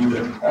things to me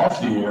that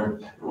off the air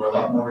were a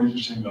lot more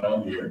interesting than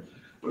on the air.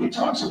 But he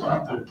talks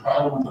about the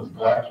problem that the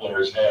black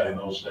players had in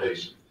those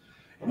days.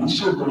 And he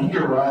said when he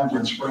arrived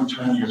in spring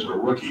training as a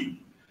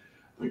rookie,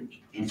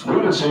 he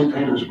flew to St.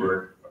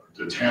 Petersburg,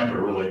 to Tampa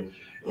really,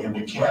 and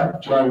the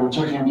cab driver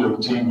took him to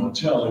the team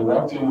hotel. He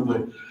walked into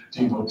the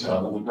team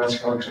hotel, and the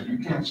best coach said, you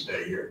can't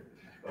stay here.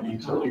 And he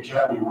told the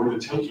cabbie where to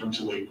take him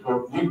to the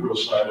quote, Negro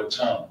side of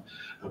town.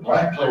 The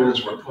black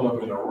players were put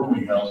up in a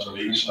rooming house on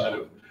the east side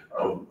of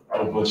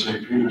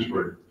St.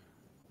 Petersburg.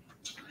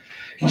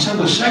 He said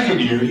the second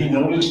year, he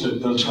noticed that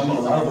a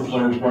lot of the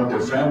players brought their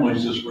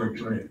families to spring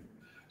training.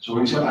 So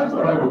he said, I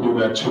thought I would do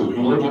that too.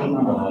 He lived in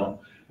Omaha.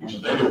 He's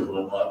a native of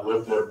Omaha,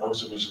 lived there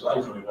most of his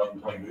life when he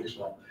wasn't playing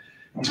baseball.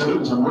 He said it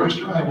was the worst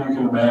drive you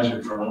can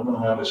imagine from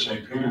Omaha to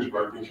St.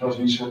 Petersburg because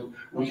he said,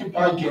 we could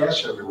buy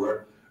gas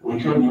everywhere.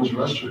 We couldn't use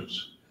restrooms.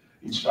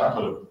 He'd stop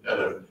at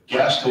a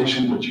gas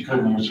station, but you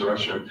couldn't use the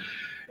restroom.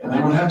 And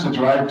they would have to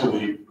drive to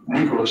the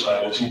Negro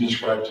side, as he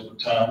described to the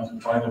town, to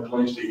find a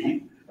place to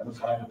eat and to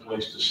find a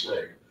place to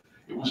stay.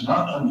 It was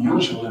not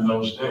unusual in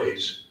those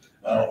days.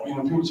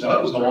 People say,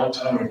 that was a long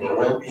time ago.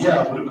 Well,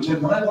 yeah, but it was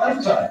in my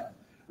lifetime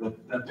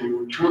that they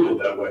were treated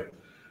that way.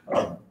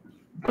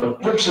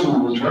 But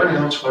Gibson was very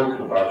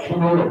outspoken about it. He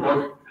wrote a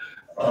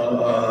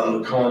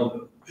book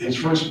called, his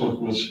first book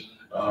was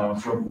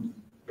From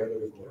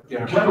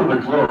Kettle to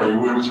Glory,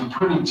 where it was a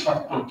pretty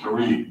tough book to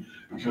read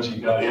because he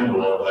got into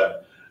all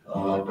that.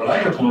 But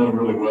I got to know him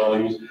really well.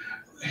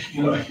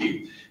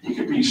 He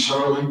could be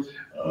surly.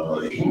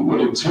 He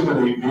would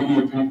intimidate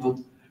media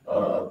people.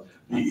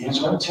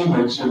 His own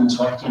teammates didn't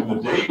talk to him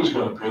the day he was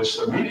going to pitch.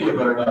 The media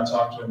better not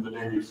talk to him the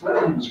day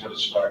before he was going to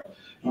start.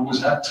 He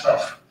was that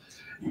tough.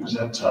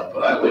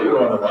 But I later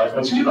on in life,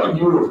 I said, you have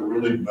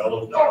really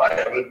mellowed. No, I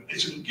haven't. I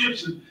said,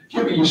 Gibson,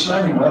 you're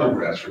signing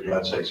autographs for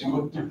God's sakes. You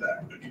wouldn't do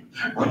that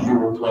when you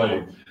were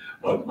playing.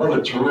 But what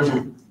a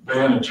terrific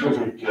band and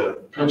terrific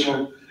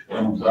pitcher.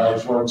 And died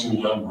far too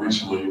young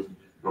recently. Of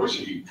course,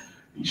 he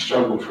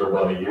struggled for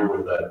about a year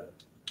with that.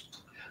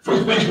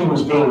 First baseman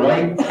was Bill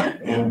Wright,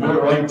 and Bill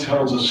Wright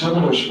tells a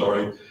similar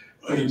story.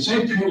 In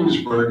St.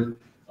 Petersburg,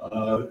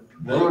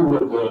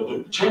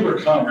 the Chamber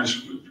of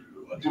Commerce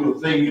would do a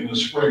thing in the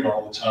spring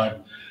all the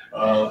time,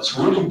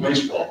 saluting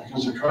baseball,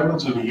 because the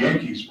Cardinals and the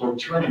Yankees both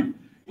trained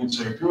in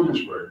St.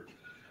 Petersburg.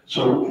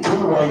 So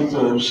Bill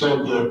Wright said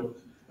that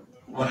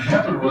what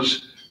happened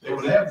was they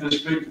would have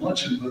this big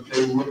luncheon, but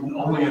they would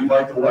only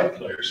invite the white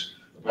players.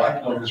 The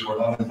black players were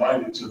not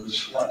invited to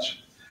this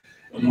lunch.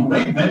 And he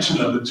made mention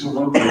of the 2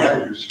 local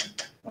writers,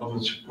 of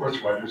the sports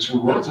writers,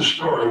 who wrote the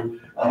story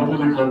on a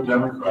Little Club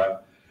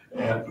Democrat.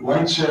 And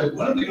White said,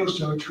 why don't they go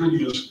start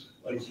treating us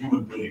like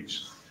human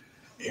beings?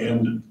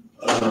 And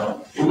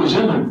it was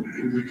in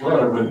the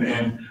Globe,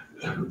 and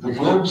the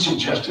Globe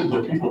suggested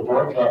that people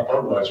boycott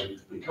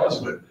Budweiser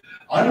because of it.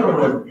 I don't know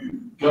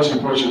what Gussie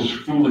Busch's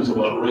feelings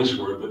about race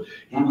were, but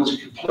he was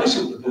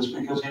complacent with this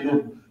because he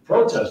didn't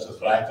protest the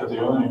fact that they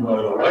only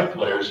invited the white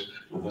players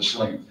to this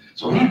thing.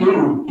 So he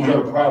knew he had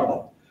a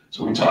problem.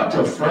 So we talked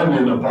a friend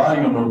into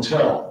buying a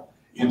motel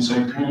in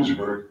St.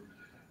 Petersburg,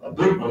 a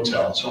big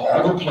motel. So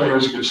all the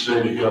players could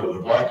stay together, the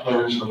black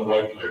players and the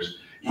white players.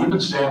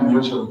 Even Stan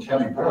Musial and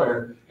Kenny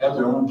Boyer had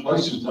their own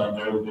places down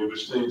there that they would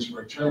stay in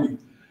spring training.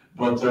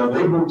 But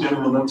they moved into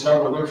the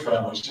motel with their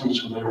families too,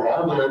 so they were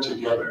all there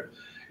together.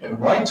 And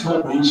Wright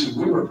told me, he said,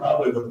 we were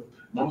probably the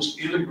most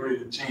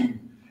integrated team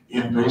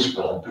in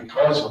baseball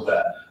because of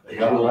that. They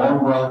got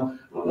along well,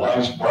 the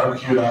wives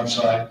barbecued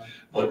outside.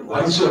 But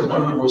Wright said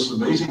one of the most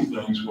amazing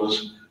things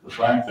was the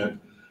fact that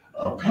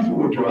people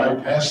would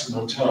drive past the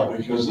motel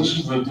because this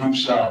is the Deep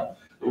South.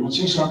 They would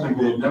see something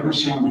they had never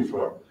seen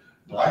before.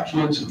 Black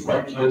kids and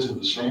white kids in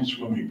the same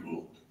swimming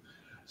pool.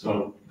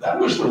 So that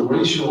was the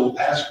racial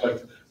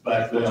aspect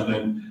back then,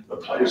 and the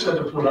players had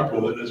to put up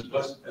with it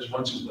as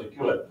much as they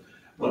could.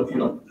 But, you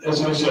know,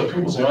 as I said,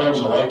 people say, oh, it was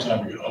a long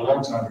time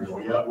ago.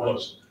 Yeah, it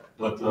was.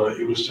 But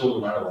it was still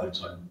in our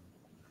lifetime.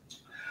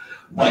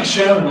 Mike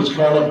Shannon was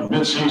called up in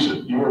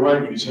mid-season. You were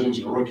right when you said he was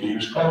a rookie.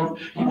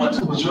 He went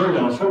to Missouri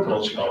on a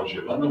football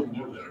scholarship. I don't know if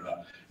you knew that or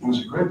not. He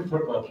was a great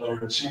football player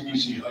at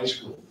CBC High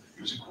School.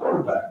 He was a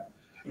quarterback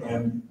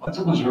and went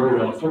to Missouri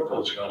on a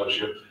football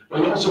scholarship.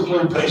 But he also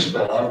played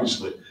baseball,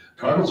 obviously.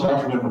 Cardinals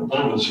offered him a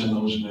bonus in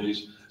those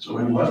days, so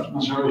he left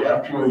Missouri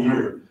after a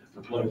year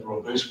to play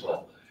pro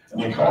baseball.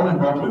 And they called him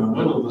up in the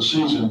middle of the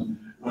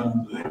season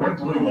when they weren't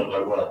doing all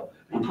that well.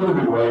 He put him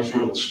in right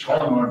field,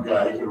 strong arm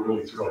guy, he could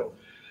really throw.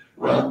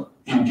 Well,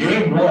 in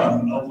game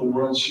one of the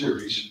World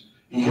Series,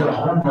 he hit a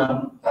home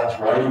run off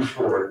Whitey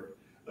Ford.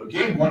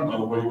 Game one, by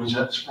the way, was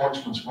at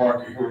Sportsman's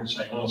Park here in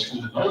St. Louis,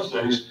 because in those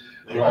days,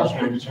 they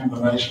alternated between the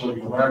National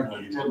League and the American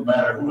League. It didn't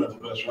matter who had the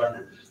best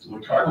record. So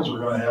the Cardinals were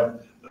going to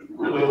have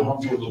really a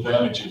home field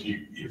advantage if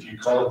you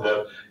call it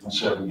that in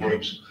 7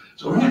 games.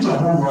 So he hits a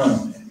home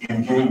run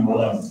in game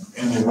one,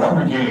 and they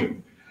won the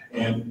game.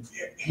 And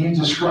he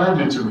described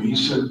it to me. He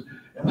said,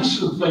 and this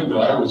is the thing that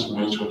I was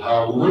amazed with,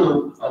 how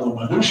little of the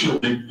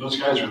minutiae those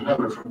guys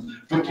remember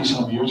from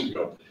 50-some years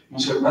ago.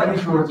 He said, right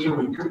before it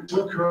threw, he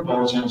took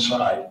curveballs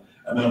inside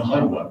and then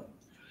hung one.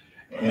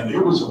 And it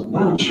was a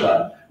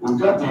moonshot. We've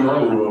got the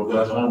audio of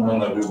that home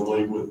run, I do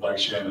believe, with Mike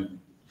Shannon.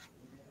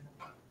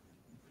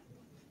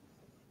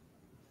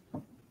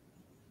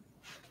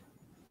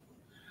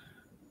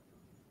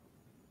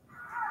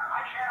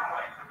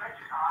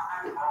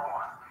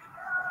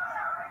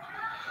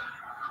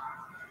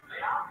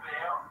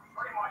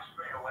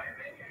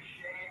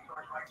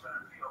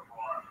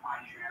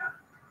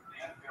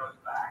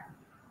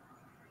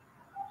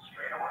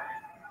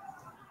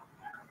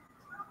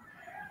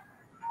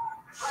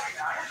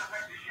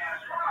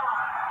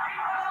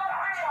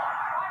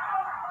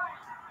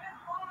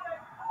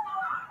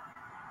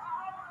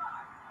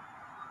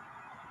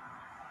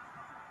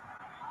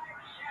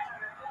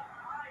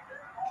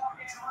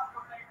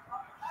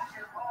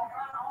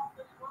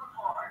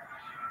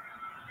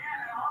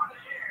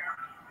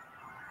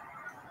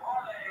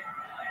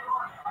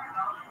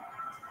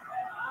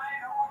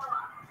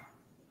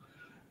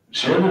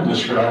 Shannon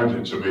described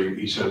it to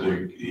me. He said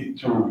he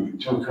threw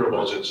 2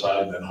 curveballs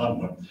inside and then hung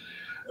one.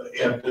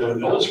 At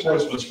the old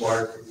Sportsman's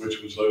Park,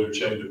 which was later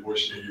changed to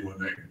Busch Stadium when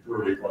they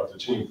really brought the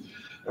team,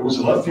 there was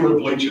a left field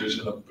bleachers,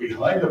 and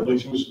behind the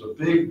bleachers was a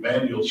big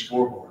manual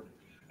scoreboard.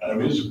 I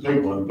mean, it's a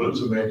big one, but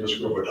it's a manual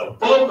scoreboard.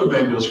 Above the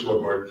manual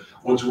scoreboard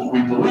was what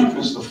we believe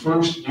is the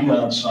first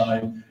neon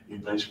sign in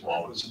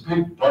baseball. It's a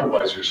big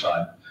Budweiser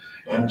sign.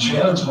 And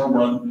Shannon's home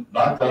run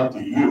knocked out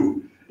the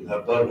U in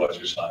that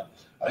Budweiser sign.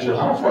 I said,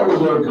 how far was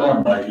that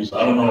gone, Mike? He said,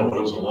 I don't know, but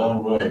it was a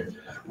long way.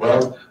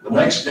 Well, the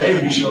next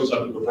day he shows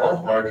up at the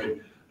ballpark,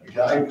 and a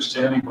guy was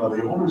standing by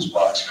the owner's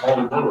box called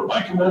him over,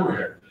 Mike, come over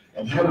here,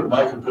 and handed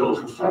Mike a bill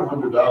for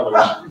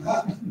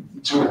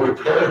 $400 to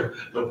repair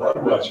the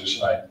Budweiser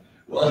sign.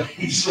 Well,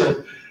 he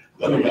said,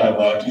 then the guy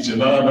laughed. He said,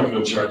 no, I'm not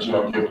going to charge you.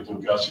 I'll give it to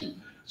Gussie.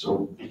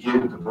 So he gave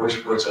it to Busch.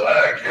 Busch said,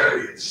 I don't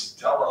care.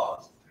 It's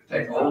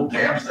take the whole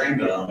damn thing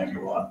down if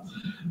you want.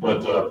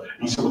 But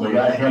he said, well, the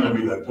guy handed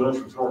me that bill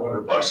for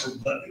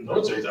 $400. In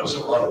those days, that was a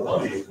lot of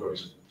money, of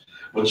course.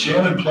 But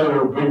Shannon played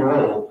a big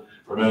role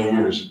for many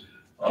years.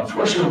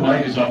 Unfortunately,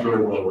 Mike is not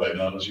very well right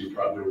now, as you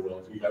probably are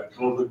well. He got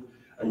COVID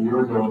a year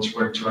ago in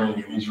spring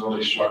training, and he's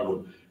really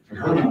struggled. If you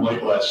heard him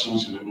late last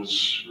season, it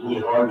was really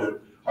hard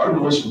to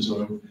listen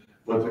to him.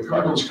 But the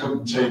Cardinals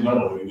couldn't say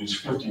no in his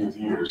 50th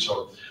year.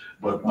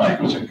 But Mike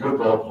was a good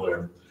ball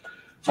player.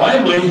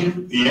 Finally,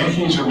 the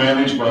Yankees are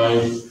managed by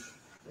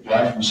a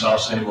guy from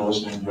South St.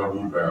 Louis named Yogi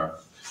Berra.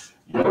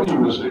 Yogi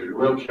was a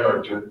real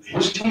character.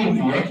 His team,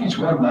 the Yankees,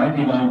 won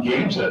 99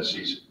 games that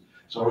season.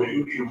 So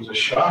it was a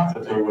shock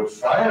that they would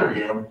fire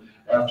him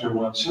after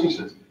one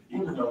season,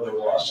 even though they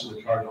lost to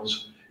the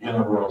Cardinals in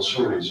the World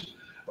Series.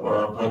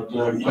 But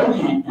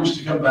Yogi used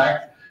to come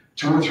back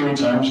 2 or 3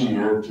 times a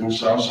year to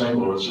South St.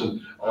 Louis,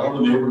 and all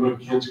the neighborhood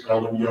kids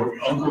called him Yogi,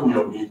 Uncle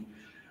Yogi.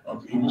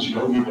 He was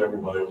Yogi to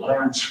everybody.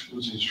 Lawrence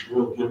was his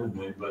real given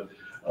name, but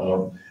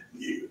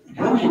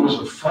Yogi was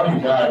a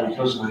funny guy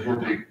because of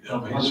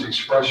his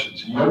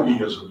expressions,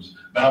 Yogiisms,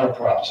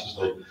 malaprops,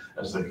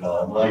 as they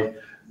call them. Like,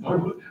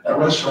 that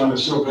restaurant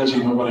is so busy,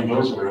 nobody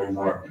goes there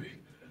anymore.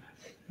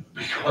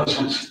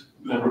 because it's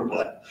never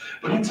played.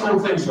 But he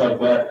told things like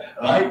that,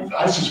 and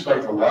I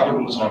suspect a lot of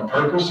it was on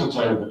purpose, to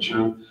tell you the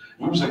truth.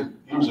 He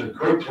was a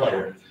great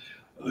player.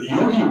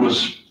 Yogi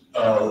was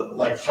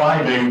like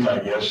 5'8", I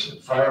guess,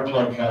 fire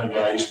plug kind of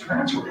guy. His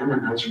parents were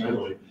immigrants from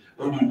Italy.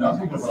 They knew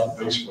nothing about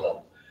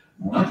baseball,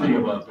 nothing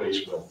about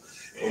baseball.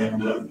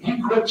 And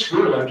he quit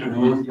school after the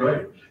 8th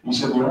grade. He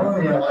said, the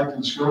only thing I liked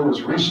in school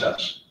was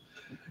recess.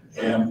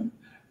 And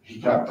he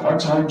got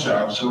part-time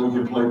jobs so he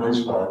could play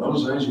baseball. In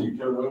those days, you could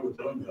get away with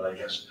doing that, I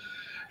guess.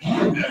 He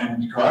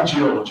and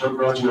Graggiola, Joe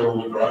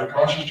Graggiola, lived right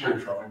across the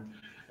street from him.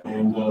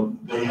 And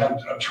they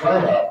had a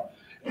tryout.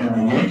 And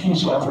the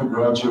Yankees offered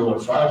Graggiola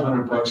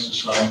 $500 to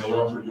sign. They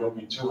offered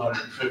Yogi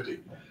 $250.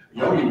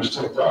 Yogi was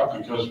ticked off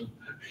because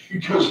they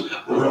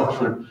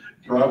offered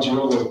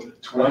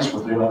Graggiola twice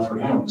what they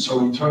offered him. So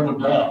he turned them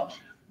down.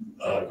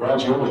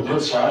 Graggiola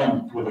did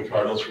sign with the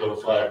Cardinals for the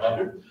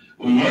 $500.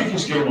 When the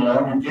Yankees came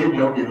along and gave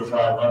Yogi the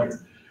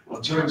 $500. Well,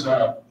 it turns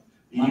out,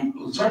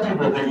 some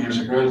people think he was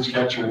the greatest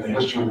catcher in the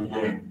history of the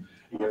game.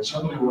 He had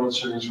so many World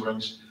Series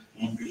rings.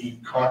 He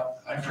caught,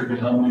 I forget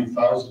how many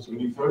thousands,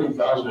 maybe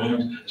 30,000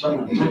 innings,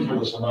 some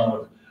ridiculous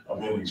amount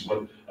of innings.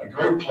 But a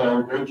great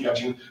player, great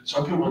catcher.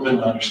 Some people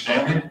didn't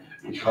understand it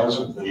because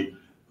of the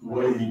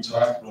way he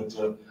talked.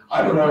 But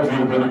I don't know if he'd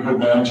have been a good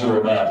manager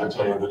or not, to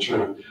tell you the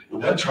truth. He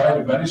then tried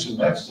to manage the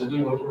Mets, didn't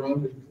he, later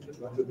on?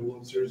 Went to the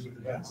World Series with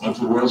the Mets. Went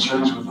to the World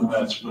Series with the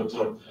Mets. But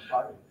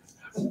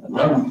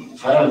one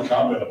final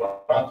comment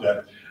about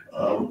that,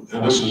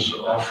 and this is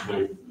off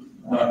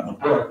not in the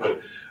book,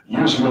 but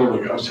years ago,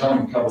 I was telling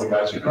a couple of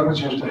guys, the Cardinals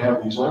used to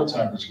have these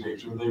old-timers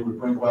games where they would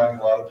bring back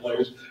a lot of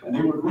players, and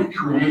they would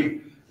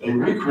recreated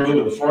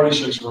the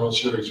 46 World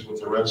Series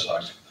with the Red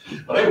Sox.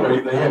 But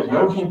anyway, they had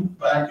Yogi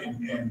back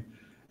and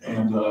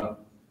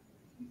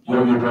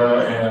Yogi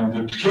Berra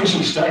and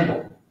Casey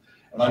Stengel.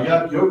 And I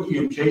got Yogi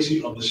and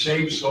Casey on the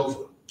same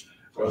sofa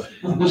for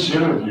this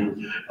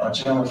interview on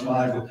Channel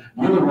 5.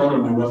 Neither one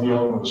of them knew what the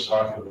other one was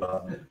talking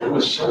about. It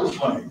was so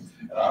funny.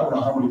 And I don't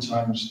know how many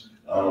times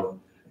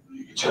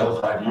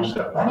Channel 5 used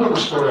that. One other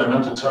story I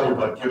meant to tell you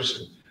about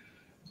Gibson.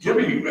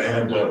 Gibby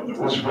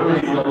was very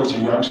ill as a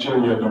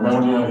youngster. He had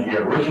pneumonia and he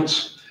had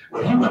rickets.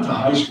 When he went to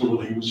high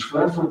school, he was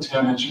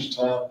 4'10"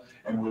 tall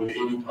and weighed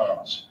 80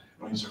 pounds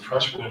when he was a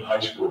freshman in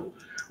high school.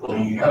 Well,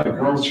 he had a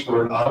growth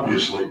spurt,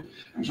 obviously,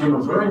 became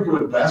a very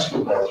good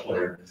basketball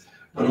player,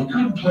 but he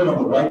couldn't play on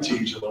the white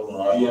teams in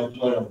Omaha. He had to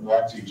play on the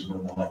black teams in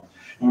Omaha.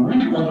 He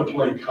really wanted to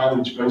play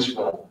college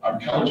basketball,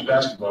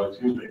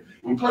 excuse me.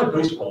 He played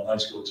baseball in high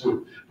school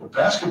too, but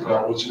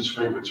basketball was his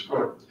favorite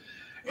sport.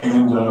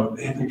 And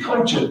the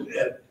coach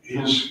at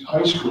his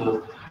high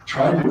school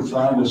tried to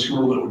find a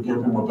school that would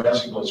give him a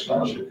basketball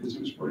scholarship because he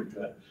was pretty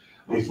good.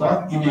 They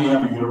thought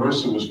Indiana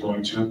University was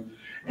going to,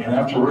 and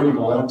after waiting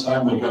a long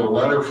time, they got a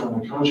letter from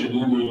the coach at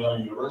Indiana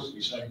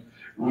University saying,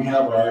 we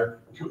have our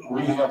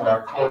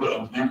quota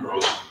of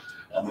Negroes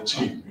on the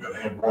team.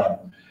 They had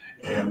one.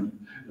 And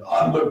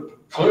on the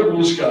clear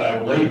blue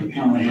sky, late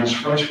in his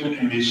freshman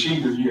and his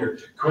senior year,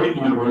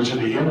 Creighton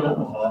University in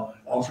Omaha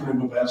offered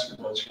him a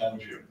basketball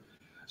scholarship.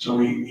 So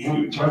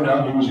he turned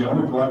out he was the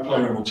only black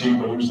player on the team,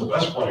 but he was the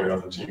best player on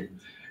the team.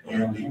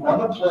 And he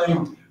wound up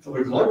playing for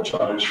the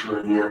Globetrotters for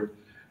a year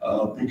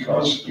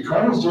because the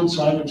Cardinals did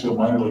sign him to a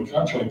minor league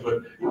contract,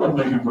 but he wasn't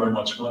making very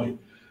much money.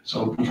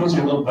 So because he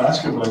loved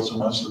basketball so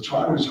much, the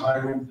Trotters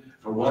hired him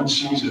for one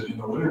season in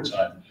the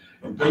wintertime.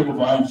 And Bing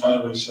Devine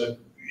finally said,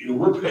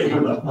 we're paying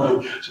enough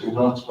money so you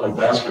don't have to play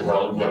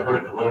basketball and get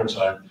hurt in the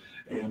wintertime.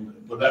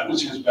 But that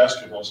was his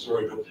basketball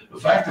story. But the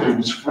fact that he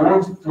was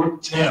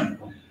 4'10",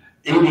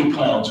 80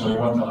 pounds when he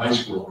went to high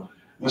school,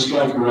 this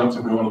guy grew up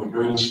to be one of the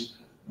greatest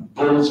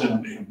bulls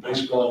in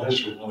baseball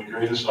history, one of the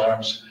greatest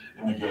arms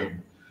in the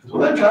game. So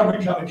that kind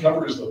of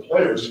covers the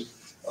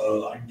players.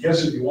 I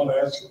guess if you want to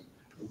ask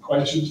some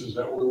questions, is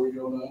that where we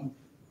go now?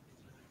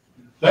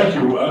 Thank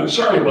you.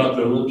 Sorry about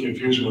the little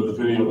confusion with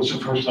the video. It's the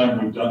first time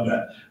we've done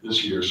that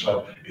this year,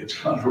 so it's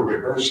kind of a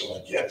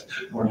rehearsal, I guess,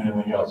 more than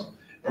anything else.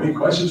 Any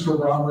questions for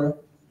Bronwyn?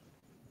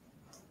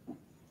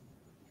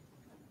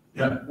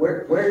 Yeah.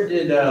 Where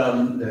did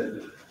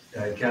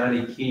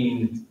Johnny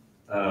Keane,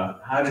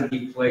 how did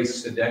he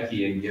place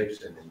Sadecki and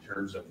Gibson in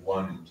terms of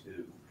 1 and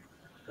 2?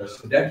 Because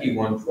Sadecki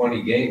won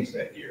 20 games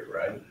that year,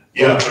 right?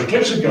 Yeah, but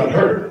Gibson got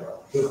hurt.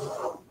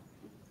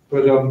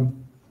 But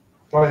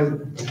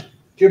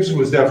Gibson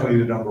was definitely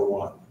the number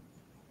one.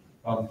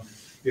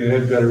 He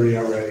had better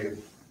ERA.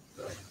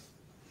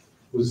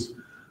 He was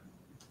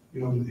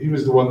the one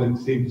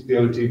that the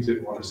other teams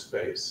didn't want to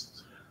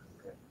space.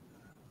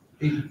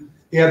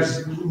 He had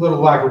a little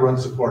lack of run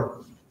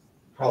support,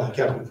 probably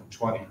kept him from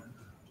 20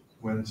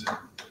 wins.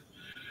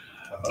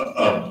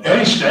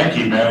 Eddie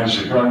Stanky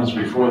managed the Cardinals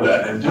before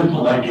that and didn't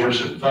like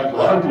Gibson. In fact, a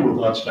lot of people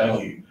thought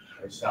Stanky.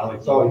 Sally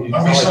was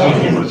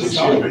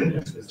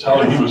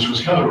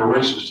kind of a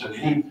racist, and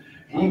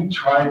he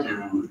tried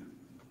to.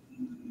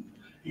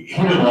 He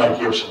didn't like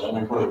Gibson. Let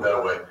me put it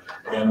that way,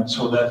 and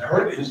so that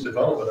hurt his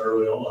development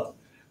early on.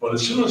 But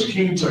as soon as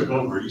Keane took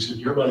over, he said,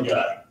 "You're my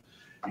guy.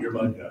 You're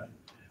my guy."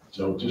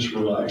 So just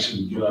relax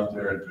and get out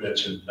there and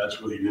pitch, and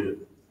that's what he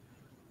did.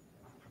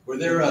 Were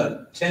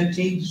there 10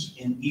 teams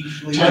in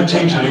each league? 10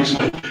 teams in each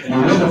league.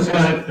 You win the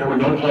pennant, there were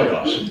no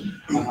playoffs.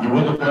 You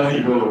win the pennant,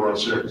 you go to the World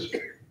Series.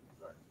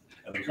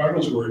 And the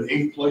Cardinals were in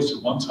 8th place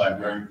at one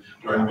time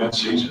during that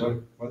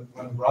season. When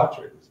Broad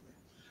trade was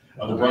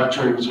On the Broad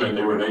trade was made,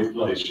 they were in 8th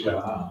place, yeah.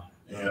 Wow.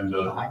 And,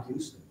 Like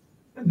Houston.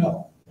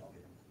 No.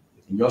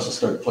 And you also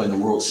started playing the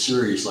World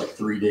Series like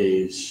 3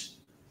 days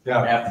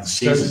Yeah. after the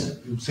season.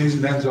 Because the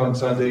season ends on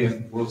Sunday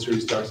and World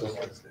Series starts on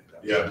Wednesday.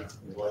 yeah, That's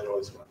why it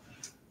always went.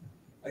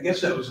 I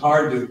guess that was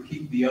hard to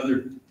keep the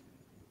other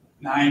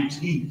 9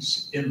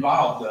 teams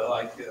involved,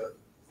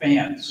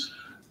 fans.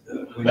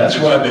 that's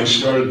why they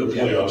started the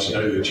playoffs, to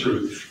tell you the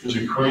truth, because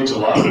it creates a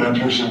lot of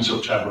interest in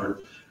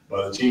September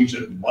by the teams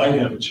that might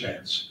have a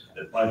chance,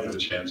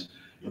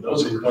 And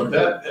those, but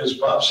that, as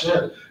Bob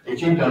said, it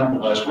came down to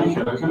last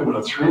weekend. It could have been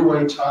a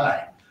 3-way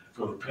tie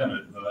for the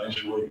pennant in the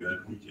National League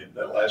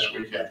that last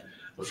weekend.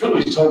 The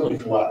Phillies totally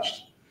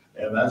collapsed,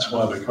 and that's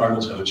why the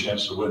Cardinals had a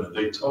chance to win it.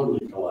 They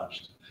totally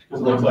collapsed. It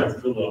looked like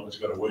Philadelphia was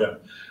going to win.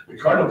 The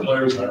Cardinal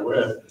players I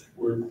read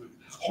were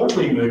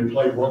hoping they'd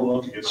play well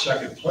enough to get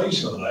second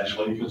place in the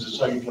National League, because the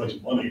second place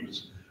money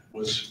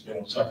was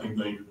something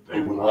they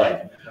would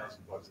like. $1,000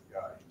 a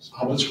guy.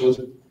 How much was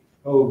it?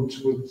 Oh,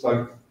 it's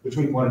like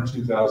between $1,000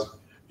 and $2,000.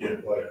 Yeah,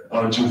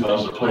 1 or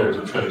 2,000 players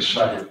to finish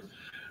second.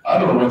 I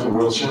don't know what the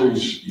World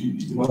Series.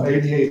 Well,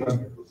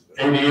 8,800.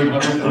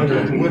 8,800.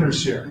 Okay. The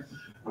winner's share.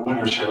 The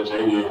winner's share was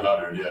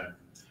 8,800. Yeah.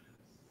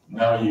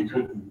 Now you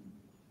couldn't.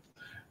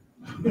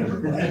 Never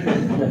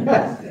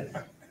mind.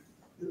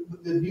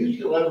 Did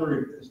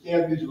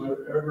Stan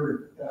Musial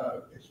ever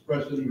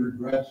express any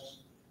regrets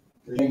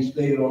that he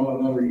stayed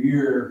on another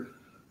year?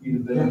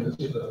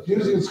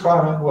 Musial's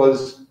comment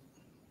was,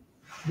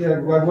 yeah,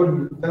 that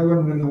wouldn't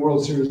have been the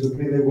World Series with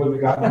me, they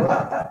wouldn't have gotten it.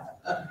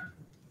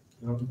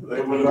 You know,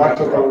 They would have Rock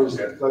gotten took over it.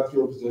 his left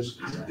field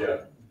position.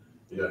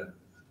 Yeah.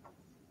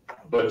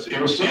 But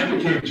Stan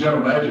became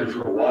general manager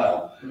for a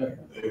while,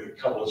 a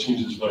couple of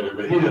seasons later,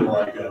 but he didn't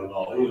like that at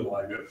all. He didn't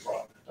like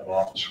that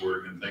office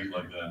work and things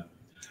like that.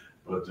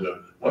 But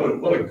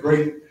what a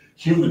great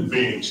human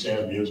being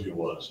Stan Musial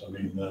was. I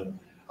mean,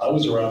 I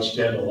was around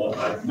Stan a lot.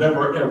 I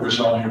never ever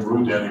saw him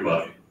rude to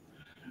anybody.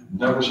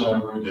 Never saw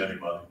him rude to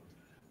anybody.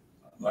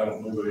 I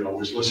don't know that he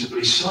always listened, but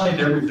he signed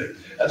everything.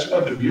 That's why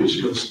the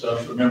Musial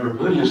stuff, the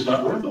memorabilia, is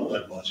not worth all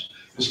that much.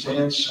 The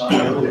Stan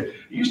signed everything.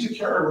 He used to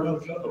carry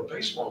around kind of a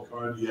baseball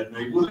card he had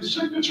made with his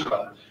signature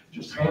on it.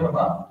 Just hand them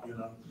out, you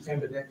know.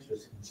 And the next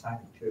was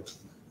signing too.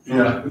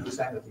 Yeah. We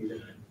decided to do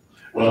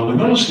Well, in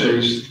those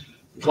days,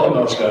 the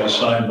clubhouse guys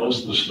signed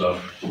most of the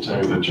stuff, to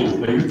tell you the truth.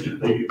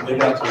 They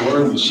got to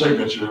learn the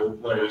signature of the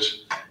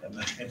players, and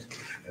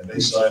they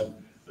signed,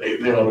 they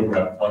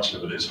autographed much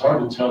of it. It's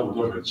hard to tell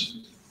the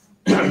difference.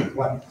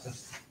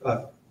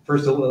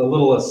 First, a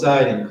little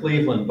aside, in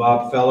Cleveland,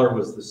 Bob Feller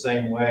was the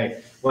same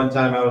way. One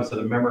time I was at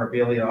a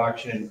memorabilia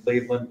auction in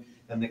Cleveland,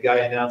 and the guy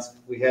announced,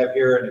 "We have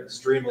here an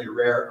extremely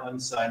rare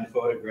unsigned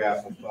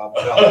photograph of Bob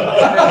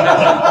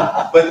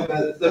Feller."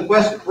 But the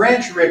question,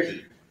 Branch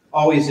Rickey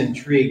always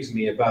intrigues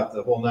me about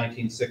the whole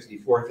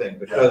 1964 thing,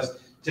 because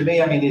to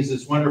me, I mean, he's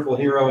this wonderful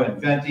hero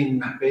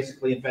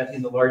basically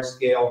inventing the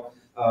large-scale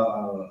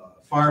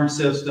farm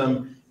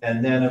system,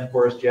 and then, of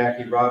course,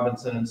 Jackie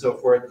Robinson and so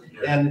forth.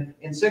 Yeah. And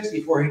in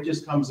 '64, he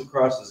just comes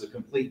across as a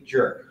complete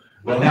jerk.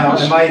 Well, Now,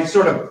 am I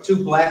sort of too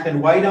black and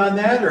white on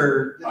that,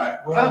 or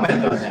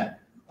comment on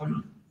that?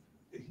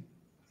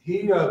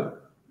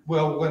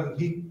 Well, when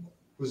he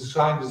was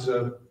assigned as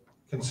a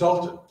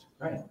consultant.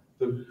 Right.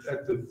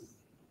 At the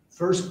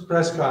first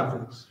press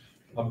conference,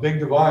 Bing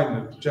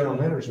Devine, the general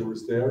manager,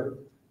 was there,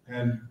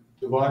 and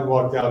Devine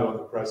walked out on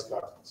the press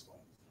conference.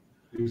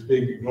 He was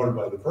being ignored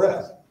by the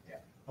press.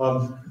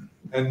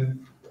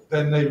 And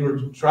then they were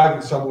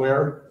driving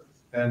somewhere,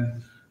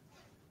 and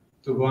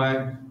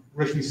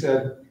Rickey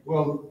said,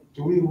 "Well,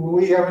 will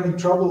we have any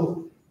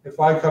trouble if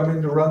I come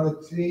in to run the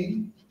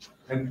team?"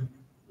 And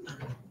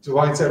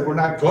Devine said, "We're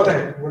not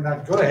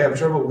gonna have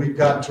trouble. We've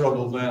got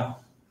trouble now."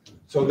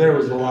 So there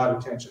was a lot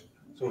of tension.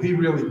 So he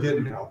really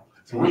didn't help.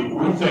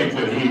 We think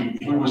that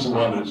he was the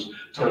one that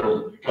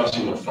told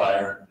Gussie to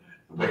fire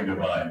Bing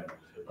Devine,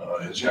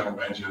 as general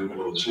manager in the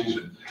middle of the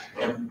season.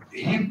 And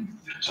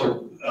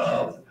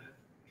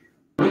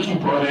Rickey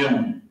brought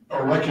in,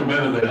 or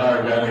recommended they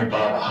hire a guy named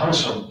Bob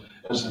Gibson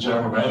as the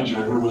general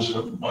manager, who was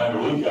a minor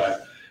league guy.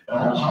 And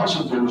all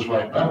Gibson did was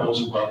write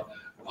memos about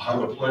how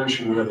the players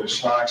should wear their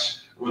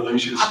socks, where they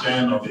should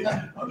stand on the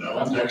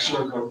on-deck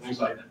circle, and things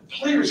like that. The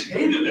players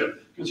hated him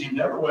because he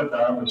never went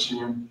down to see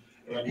him,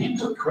 and he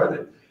took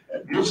credit.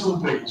 At Mutual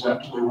Pickens,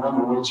 after they won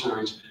the World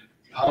Series,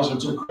 Gibson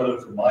took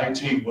credit for my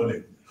team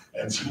winning.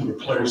 And some of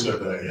the players said,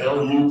 "The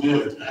hell you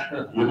did.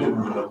 You didn't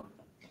win."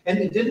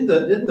 And didn't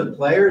the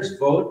players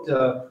vote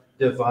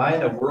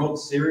Devine a World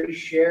Series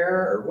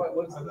share, or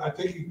what? I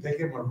think they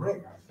gave him a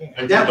ring, I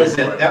think. That was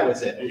it. That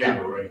was it. They gave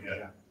him a ring,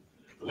 yeah.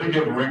 But they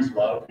give rings to a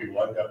lot of people.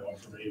 I got one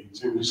from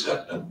 '82.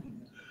 So.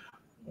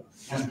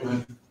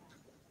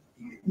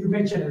 You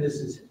mentioned this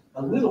is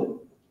a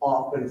little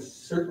off, but it's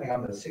certainly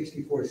on the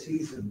 64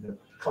 season. The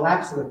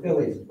collapse of the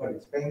Phillies is what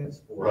it's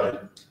famous for. Right.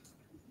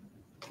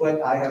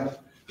 But I have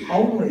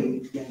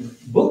only in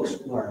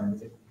books learned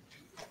that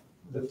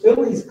the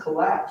Phillies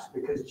collapsed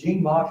because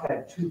Gene Mauch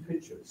had 2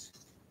 pitchers.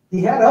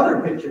 He had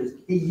other pitchers,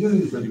 he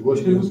used But he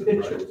wasn't 2 using them,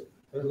 right. pitchers.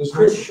 It was-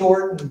 Chris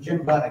Short and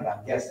Jim Bunning,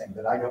 I'm guessing,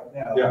 but I don't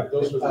know. Yeah,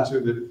 those were the two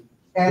that,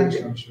 And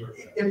I'm sure.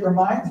 it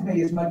reminds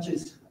me, as much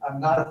as I'm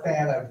not a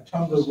fan of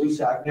Tony La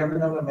Russa, I've never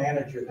known a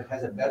manager that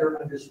has a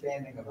better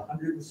understanding of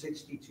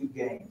 162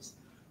 games,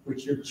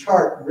 which your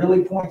chart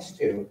really points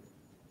to.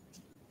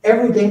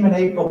 Every game in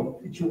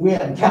April that you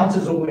win counts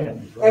as a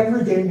win.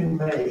 Every game in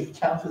May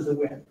counts as a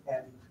win.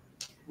 And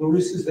La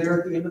Russa's there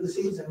at the end of the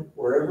season,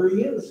 wherever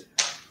he is.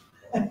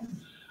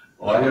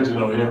 Well, I got to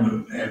know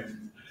him,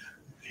 and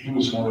he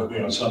was one with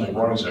me on Sunday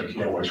mornings. I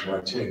can't watch for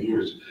like 10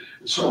 years.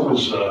 So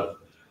was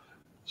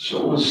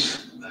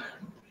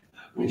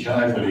the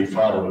guy that he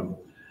followed.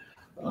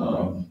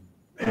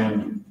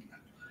 And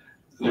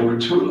there were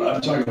 2,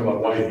 I'm talking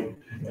about Whitey,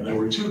 and there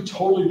were 2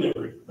 totally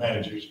different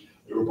managers.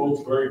 They were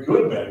both very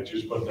good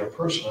managers, but their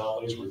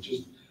personalities were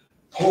just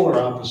polar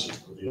opposites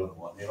of the other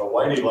one. You know,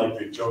 Whitey liked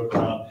to joke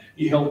around.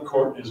 He held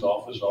court in his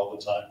office all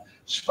the time,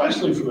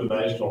 especially for the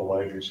national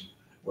writers,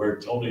 where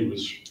Tony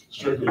was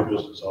strictly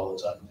business all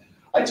the time.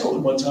 I told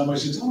him one time, I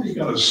said, Tony, you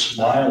gotta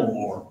smile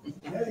more.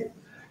 Hey,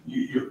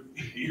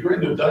 you're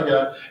in the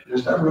dugout,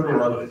 there's not really a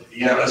lot of,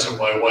 yeah, that's what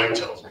my wife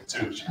tells me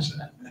too, she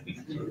said.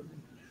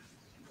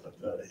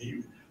 But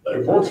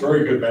they're both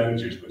very good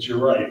managers, but you're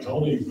right,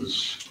 Tony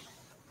was,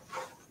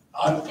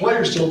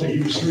 players told me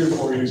he was 3 or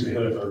 4 innings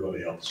ahead of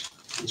everybody else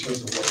in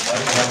terms of what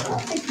might happen. I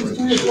think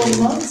he's 3 or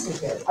 4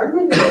 months ahead. I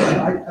really don't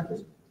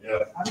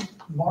know. I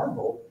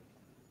marvel.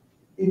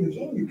 In the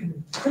game, you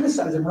can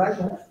criticize him right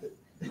and left.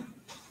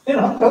 In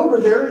October,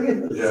 there he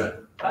is. Yeah.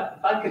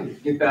 If I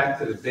could get back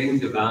to the Bing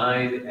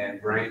Devine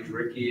and Branch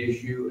Rickey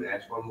issue and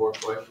ask one more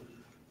question.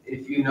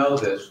 If you know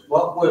this,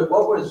 what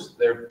was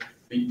their,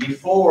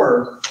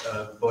 before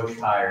Busch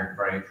hired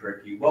Branch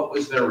Rickey, what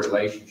was their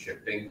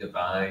relationship, Bing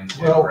Devine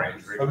and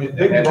Branch Rickey? I mean,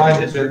 Bing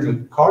Devine had been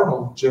the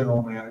Cardinal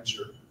general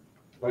manager,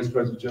 vice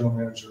president general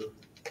manager,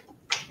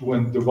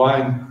 when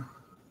Devine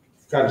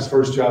got his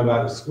first job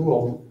out of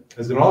school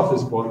as an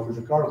office boy for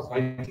the Cardinals,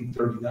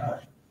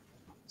 1939.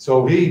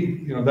 So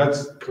he,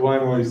 Devine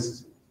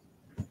always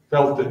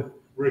felt that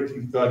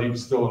Rickey thought he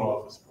was still an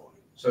office boy.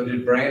 So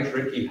did Branch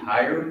Rickey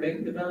hire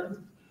Bing Devine?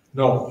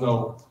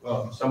 No.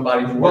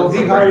 Somebody who Well, worked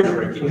he for hired,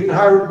 Branch Rickey?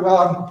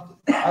 well,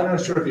 I'm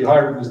not sure if he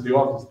hired him as the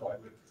office boy,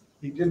 but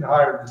he didn't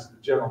hire him as the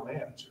general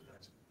manager.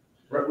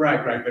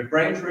 Right. But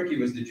Branch Rickey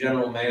was the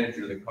general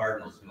manager of the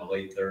Cardinals in the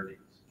late 30s.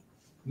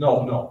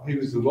 No, he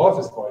was the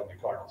office boy in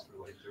the Cardinals for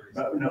the late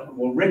 30s. No,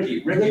 well,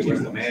 Rickey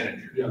was the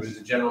manager. He was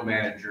the general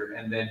manager,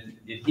 and then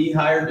did he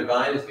hire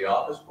Devine as the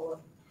office boy?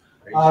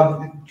 It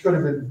could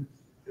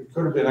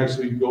have been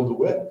actually Bill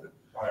DeWitt that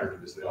hired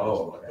him as the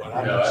office boy. But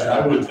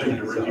I would think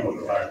that Rickey would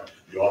have hired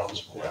the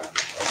office boy.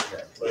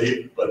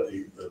 Okay. But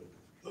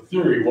the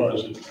theory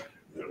was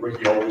that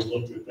Rickey always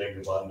looked at Bing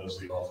Devine as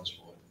the office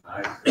boy.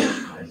 I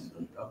see.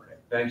 Okay,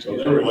 thanks. So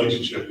their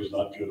relationship was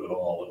not good at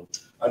all. And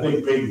I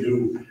think Bing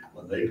knew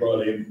when they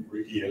brought in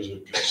Rickey as a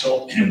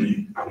consultant,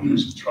 he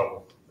was in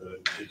trouble.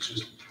 That it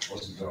just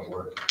wasn't going to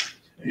work.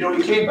 And,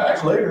 he came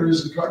back later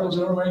as the Cardinals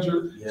general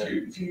manager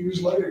a few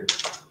years later.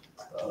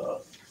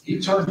 He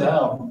turned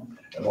down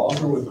an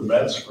offer with the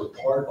Mets for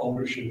part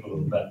ownership of the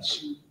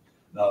Mets.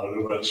 Now, it would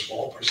have been a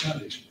small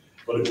percentage,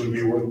 but it would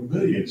be worth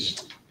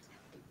millions.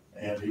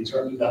 And he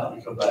turned it down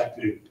to come back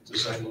to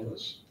St.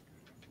 Louis.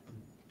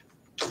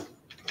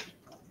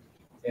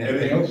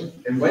 Anything else?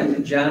 And when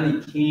did Johnny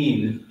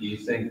Keane, do you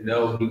think,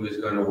 know he was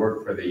going to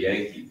work for the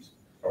Yankees?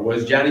 Or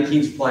was Johnny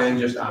Keane's plan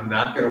just, I'm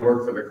not going to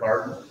work for the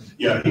Cardinals?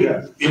 Yeah,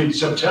 in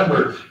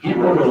September, he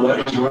wrote a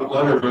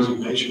letter of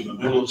resignation in the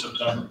middle of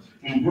September.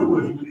 He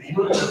knew he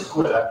was going to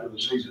quit after the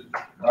season,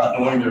 not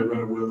knowing they were going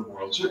to win the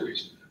World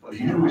Series, but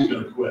he knew he was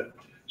going to quit.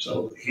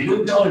 So he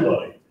didn't tell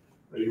anybody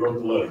that he wrote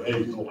the letter.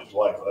 Maybe he told his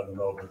wife, I don't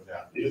know,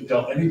 but he didn't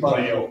tell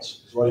anybody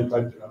else. That's why he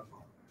typed it up.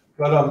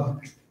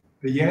 But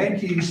the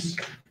Yankees,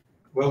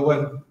 well,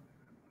 when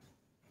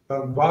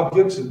Bob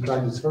Gibson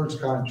signed his first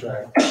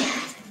contract,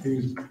 he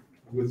was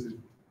with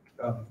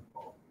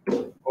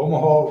the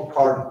Omaha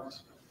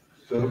Cardinals.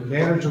 The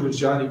manager was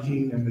Johnny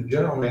Keane, and the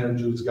general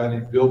manager was a guy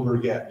named Bill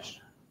Burgesh.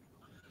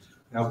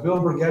 Now, Bill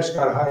Burgesh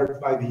got hired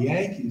by the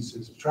Yankees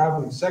as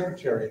traveling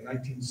secretary in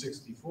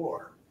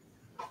 1964.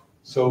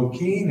 So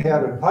Keane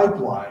had a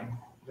pipeline.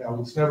 Now,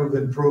 it's never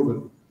been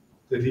proven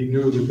that he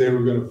knew that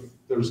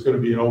there was going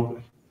to be an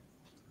opening.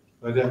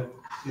 But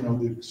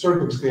the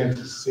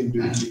circumstances seem to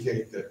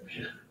indicate that,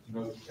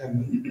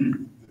 and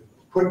the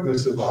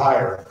quickness of the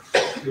hire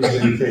would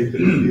indicate that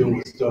the deal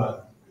was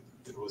done.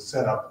 It was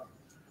set up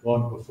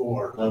long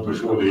before. Long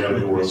before the end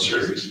of the World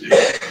Series.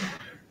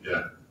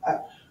 Yeah.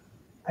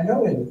 I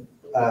know in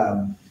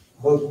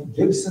both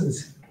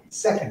Gibson's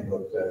second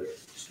book, The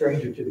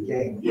Stranger to the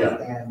Game,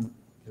 and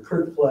the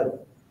Curt Flood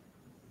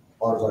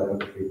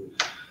autobiography,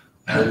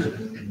 those of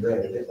you who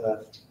read,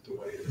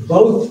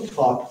 both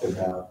talked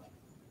about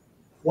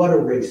what a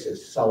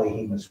racist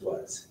Salihimus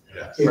was.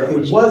 Yes.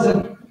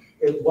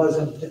 It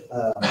wasn't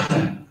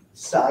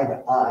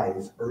side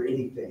eyes or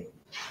anything.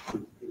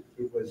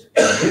 It was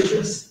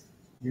vicious.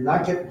 You're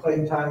not getting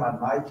playing time on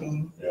my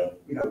team. Yeah.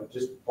 You know,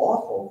 just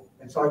awful.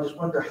 And so I just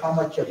wonder how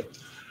much of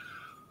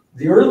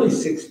the early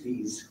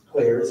 60s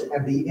players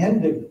and the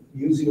end of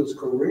Musial's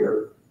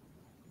career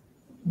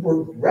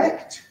were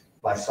wrecked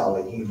by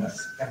Salihimus,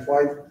 and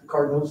why the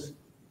Cardinals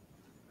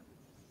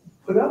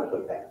put up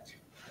with that.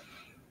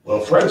 Well,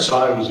 Fred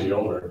Sy was the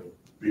owner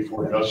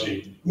before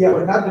Gussie. Yeah,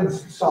 but not in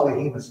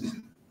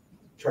Salihimus'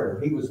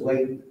 term. He was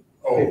late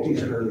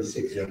 50s and early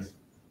 60s. Yeah.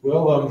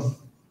 Well,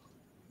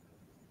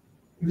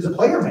 He was a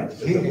player man.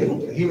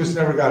 he was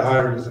never got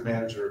hired as a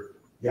manager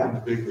Yeah. in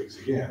the big leagues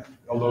again,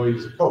 although he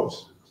was a coach.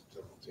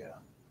 Yeah.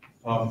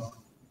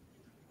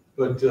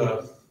 But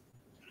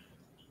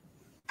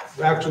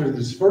after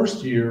this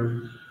first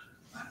year,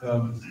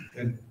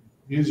 and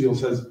Musial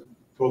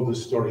told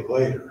this story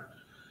later,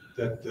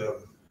 that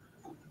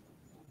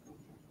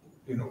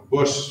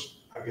Busch,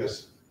 I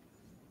guess,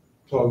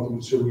 told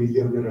him, should we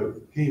get rid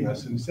of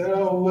Hemus? And he said,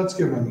 oh, let's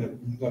give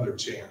him another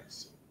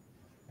chance.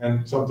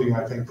 And something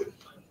I think that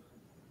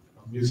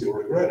Musial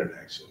regretted,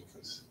 actually,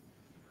 because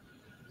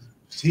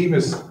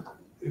Hemus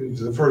was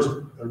the first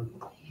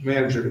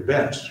manager to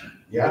bench.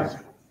 Yeah.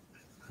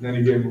 And then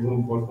he gave him a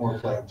little bit more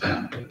playing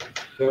time.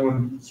 Then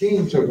when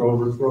Keane took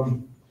over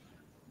from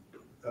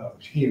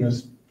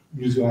Hemus,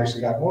 Musial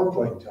actually got more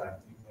playing time,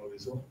 even though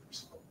he's over.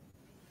 So.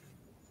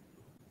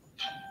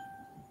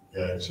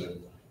 Yeah, it's a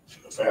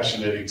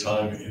fascinating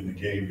time in the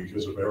game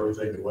because of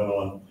everything that went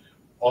on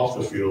off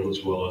the field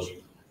as well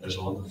as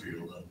on the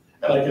field.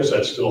 And I guess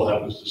that still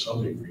happens to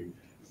some degree.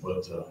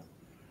 But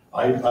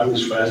I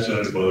was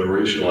fascinated by the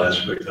racial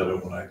aspect of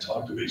it when I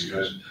talked to these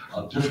guys,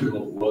 how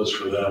difficult it was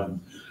for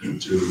them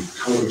to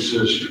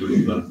coexist with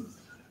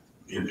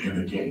in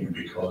the game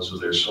because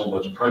there's so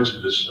much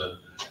prejudice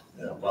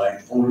by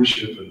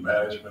ownership and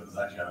management and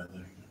that kind of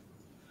thing.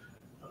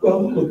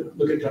 Well,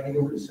 look at Johnny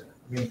Keane.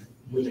 I mean,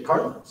 with the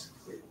Cardinals.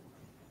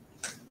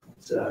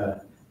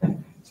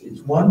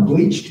 It's one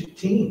bleached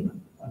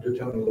team under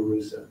Tony La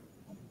Russa.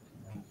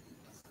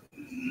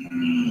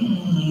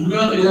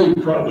 Well, yeah,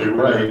 you're probably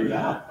right.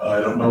 Yeah. I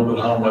don't know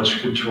that how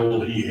much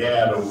control he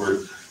had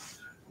over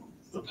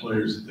the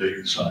players that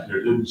they signed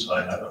or didn't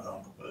sign. I don't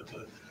know, but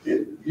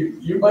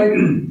you might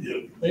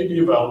maybe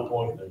a valid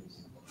point there.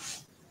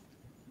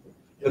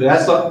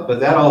 But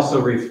that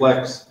also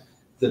reflects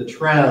the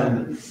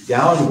trend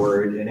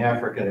downward in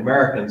African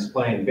Americans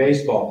playing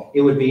baseball.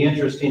 It would be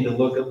interesting to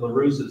look at La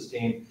Russa's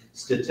team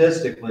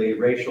statistically,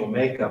 racial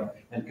makeup,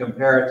 and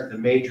compare it to the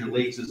major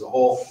leagues as a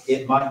whole.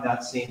 It might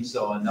not seem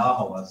so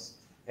anomalous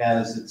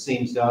as it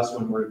seems to us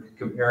when we're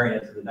comparing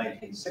it to the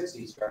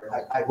 1960s,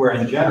 where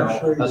in general,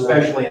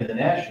 especially in the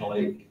National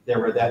League, there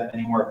were that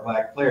many more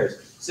black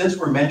players. Since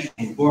we're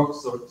mentioning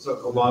books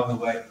so along the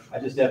way, I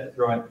just have to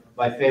throw in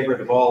my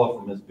favorite of all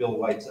of them is Bill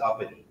White's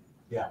Uppity.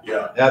 Yeah.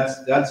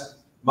 That's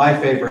my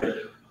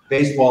favorite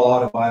baseball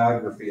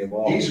autobiography of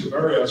all. He's a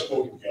very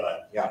outspoken guy.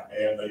 Yeah.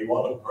 And he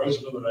wanted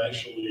president of the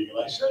National League. And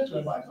I said to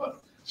him, I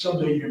thought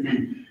someday you'd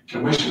be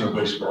commissioner of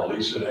baseball.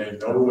 He said, hey,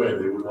 no way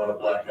they would want a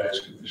black guy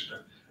as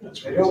commissioner.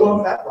 That's what They don't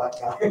want that black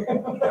guy.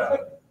 Yeah.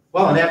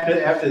 Well, and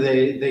after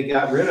they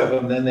got rid of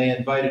him, then they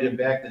invited him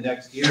back the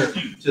next year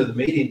to the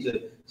meeting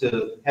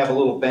to have a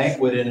little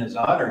banquet in his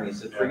honor, and he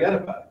said, forget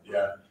about it.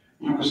 Yeah,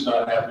 he was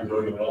not happy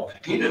doing it at all.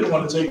 He didn't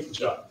want to take the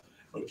job.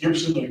 But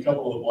Gibson and a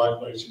couple of the black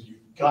players said,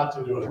 you've got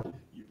to do it.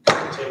 You've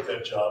got to take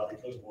that job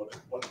because of what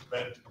it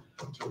meant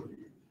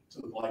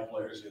to the black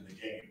players in the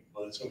game.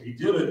 But so he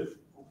did it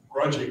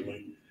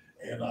grudgingly.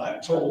 And I'm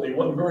told he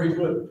wasn't very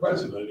good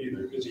president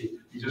either because he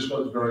just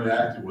wasn't very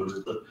active with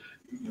it. But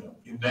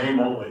in name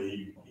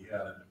only, he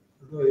had it.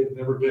 They've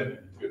never been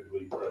good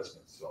league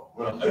presidents, so.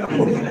 Well,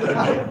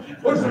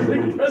 What's the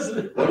league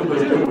president? What do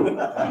they do?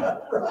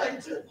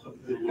 Right.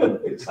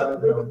 It's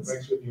not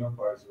makes sure the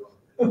umpires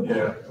are on.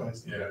 Yeah.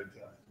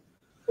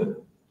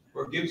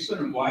 Were Gibson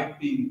and White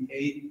being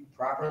paid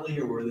properly,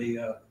 or were they?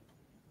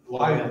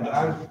 Well,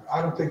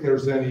 I don't think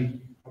there's any.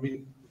 I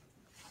mean,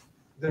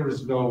 there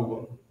was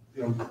no.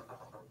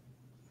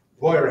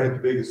 Boyer had the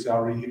biggest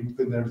salary. He'd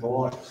been there the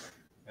longest,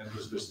 and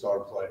was the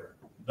star player.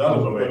 None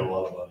of them made a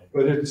lot of money.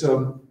 But it's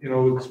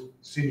it's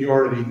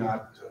seniority,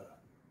 not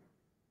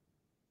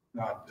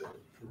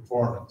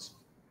performance.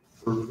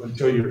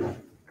 Until you're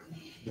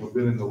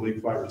been in the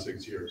league 5 or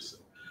 6 years.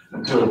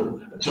 So.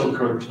 Until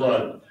Curt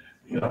Flood,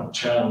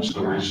 challenged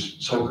the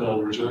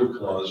so-called reserve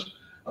clause,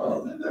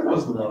 there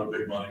wasn't a lot of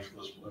big money for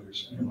those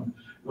players,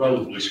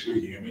 relatively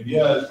speaking. I mean,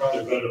 yeah, it's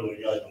probably better than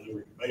the guy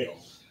delivering mail,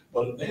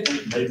 but they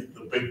didn't make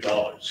the big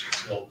dollars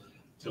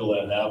until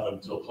that happened,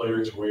 until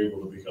players were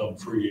able to become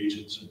free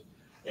agents.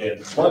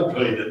 And Flood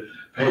paid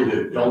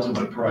the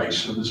ultimate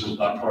price, and this is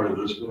not part of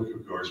this book,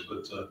 of course,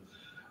 but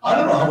I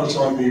don't know how much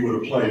longer he would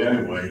have played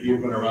anyway. He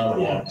had been around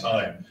a long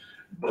time,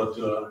 but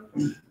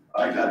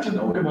I got to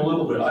know him a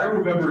little bit. I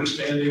remember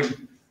standing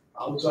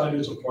outside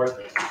his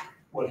apartment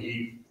when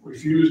he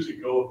refused to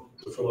go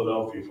to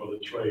Philadelphia for the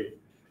trade.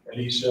 And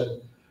he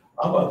said,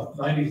 I'm a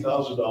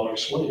 $90,000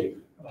 slave.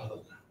 And I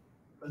thought,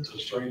 that's a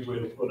strange way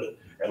to put it.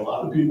 And a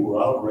lot of people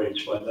were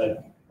outraged by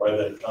that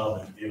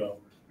comment, you know,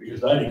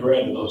 because 90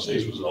 grand in those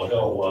days was a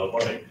hell of a lot of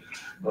money.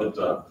 But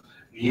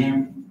he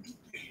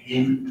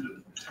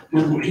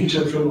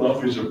said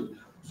Philadelphia is a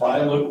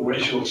violent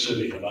racial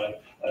city, and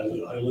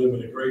I live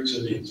in a great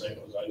city in St.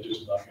 Louis. I'm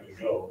just not going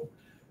to go.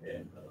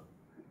 And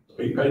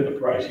so he paid the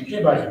price. He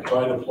came back and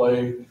tried to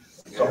play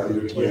a couple of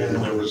years later,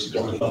 and there was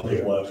nothing left.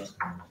 There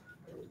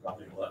was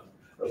nothing left.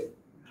 But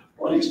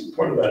funny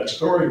part of that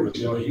story was,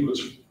 you know, he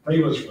was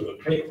famous for the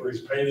paint, for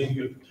his painting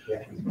and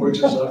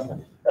portraits and stuff.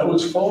 That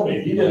was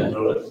phony. He didn't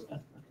do it.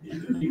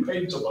 He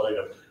paid somebody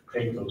to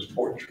paint those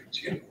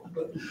portraits, you know.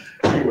 But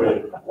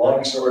anyway,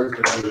 long story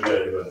for another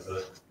day. But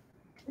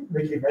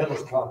Rickey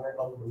Medal's comment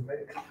on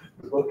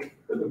the book.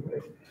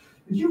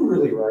 Did you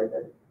really write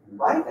that?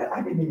 Write that?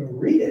 I didn't even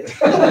read it.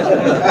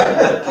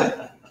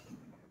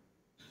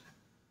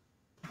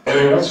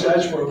 anything else,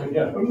 guys, for me?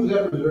 Yeah. When was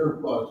that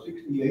reserve clause?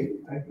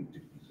 68,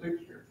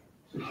 1966 or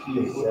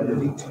 68?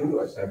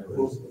 72, I think.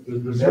 The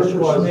reserve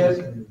clause,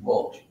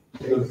 Well,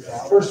 the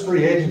first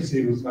free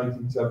agency was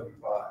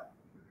 1975.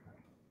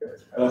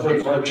 And I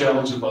think Flood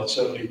challenge is about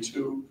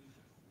 72,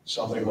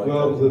 something like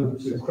Well,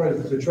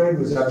 that. the trade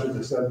was after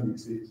the 70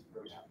 season,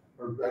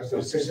 or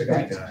actually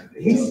 69.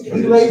 he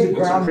laid the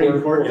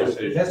groundwork for Yes,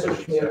 it is.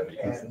 Messerschmitt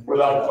and.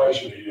 Without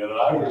question, he did. And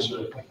I was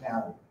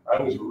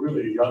McNally. a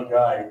really young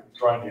guy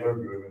trying to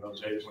interview him in those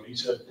days. When he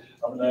said,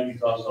 I'm a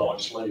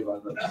 $90,000 slave, I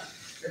thought,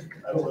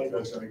 I don't think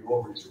that's going to go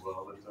over too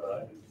well.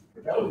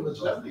 But That was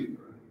the 70s.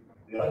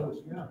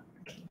 yeah.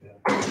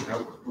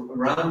 Now,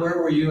 Ron, where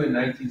were you in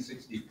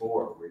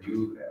 1964? Were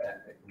you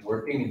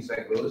working in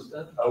St. Louis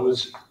then? I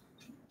was,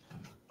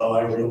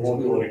 I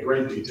won't go into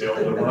great detail,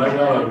 but when I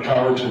got out of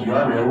college in the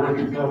Army, I worked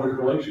in public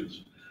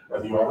relations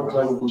at the Army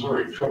of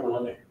Missouri,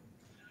 AAA.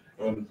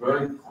 And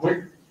very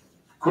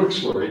quick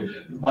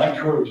story, my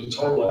career was a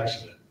total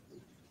accident.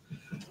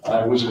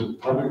 I was in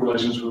public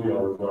relations with the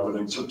Army, and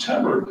in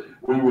September,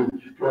 we would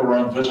go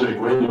around visiting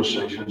radio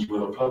stations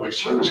with a public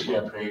service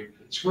campaign,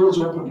 Schools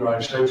Open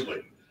Drive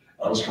Safely.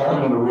 I was calling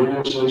on a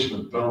radio station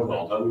in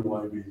Belleville,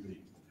 WYBB.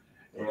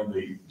 And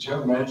the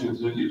general manager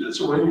said, you did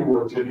some radio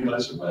work, didn't you? And I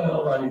said,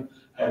 well, I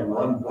had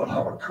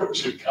one-hour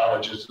course at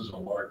college just as a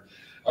lark.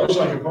 I was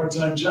like a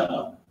part-time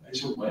job. I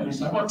said, man, he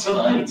said, how about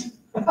tonight?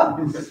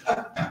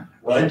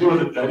 Well, I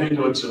didn't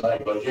do it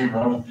tonight, but I came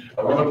home.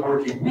 I wound up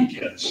working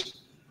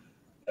weekends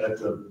at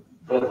the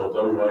Belleville,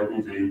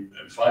 WYBV,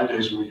 and 5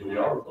 days a week in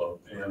the Hour Club.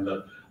 And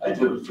I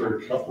did it for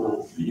a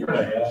year and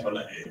a half, and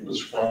it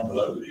was fun,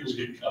 but it was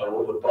getting kind of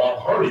old. But Bob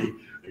Hardy,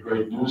 the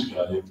great news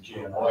guy in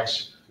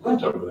KMOX,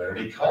 lived over there,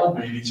 and he called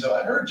me and he said,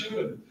 I heard you,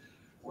 and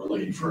we're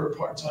looking for a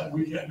part-time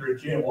weekender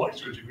at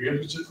KMOX. Would you be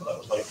interested? And I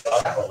was like,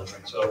 God calling me.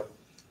 So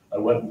I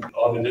went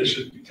on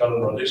audition, cut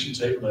an audition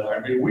tape, and they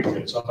hired me a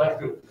weekend. So I'm back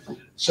to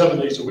 7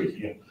 days a week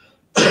again.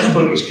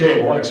 But it was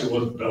KMOX, it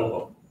wasn't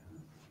Belleville.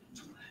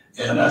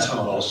 And that's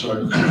how it all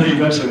started.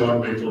 Eventually, I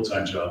got a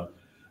full-time job.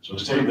 So I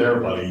stayed there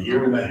about a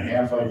year and a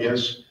half, I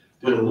guess.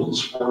 Did a little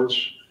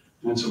sports,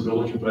 did some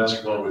Billiken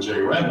basketball with Jay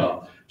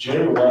Randolph.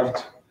 Jay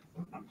left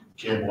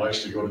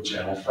KMOX to go to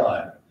Channel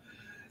 5.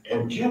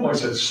 And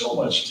KMOX had so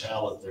much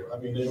talent there. I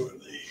mean,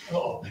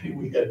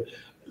 we had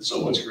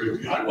so much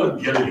great. I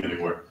wasn't getting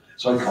anywhere.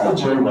 So I called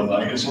Jay one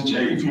night and said,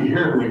 Jay, if you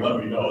hear anything, let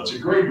me know. It's a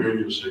great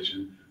radio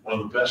station, one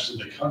of the best in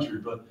the country,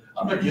 but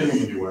I'm not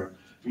getting anywhere.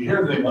 If you hear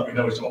anything, let me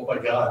know. He said, oh my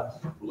God,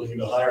 we're looking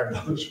to hire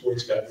another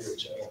sports guy here at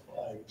Channel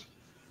 5.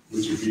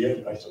 Would you be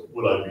in? I said,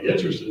 would I be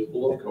interested?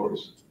 Well, of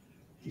course.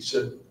 He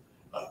said,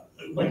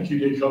 when can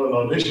you come an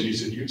audition? He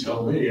said, you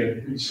tell me.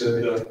 And he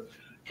said,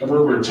 come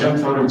over at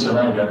 10:30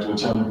 tonight after the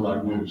 10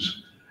 o'clock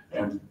news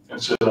and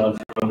sit down in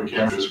front of the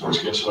camera as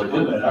sports guest. So I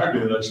did. They hired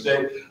me the next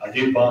day. I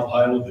gave Bob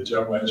Hyland, the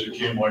general manager of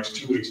KMOX,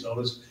 2 weeks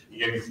notice. He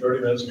gave me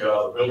 30 minutes to get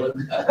out of the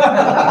building.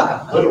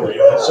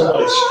 Literally, I had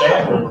somebody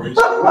stand over me.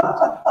 So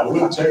I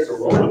wouldn't take the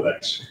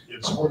Rolodex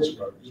in sports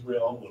department because we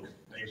all know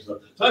names.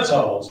 So that's how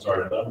it all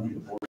started. I'm going to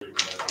bore you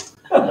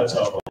with that. That's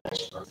how it all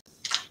started.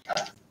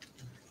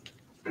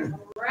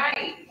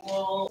 Right,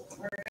 well,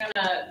 we're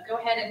gonna go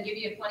ahead and give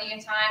you plenty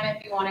of time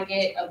if you want to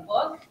get a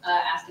book,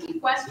 ask any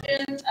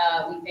questions.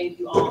 We thank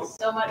you all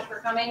so much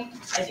for coming.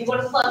 I do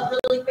want to plug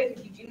really quick,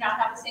 if you do not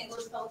have a St.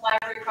 Louis Public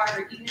Library card,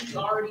 or even if you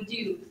already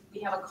do,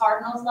 we have a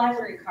Cardinals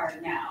library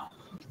card now.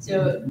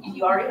 So if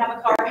you already have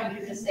a card, you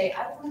can just say,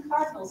 I want a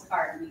Cardinals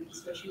card, and we can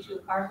switch you to a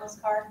Cardinals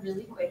card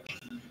really quick.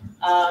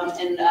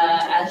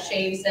 As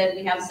Shane said,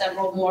 we have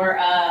several more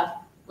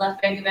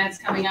Left Bank events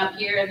coming up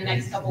here in the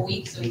next couple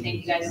weeks. So we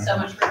thank you guys so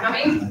much for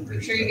coming.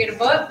 Make sure you get a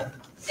book.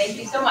 Thank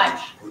you so much.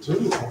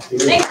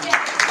 Thank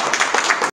you.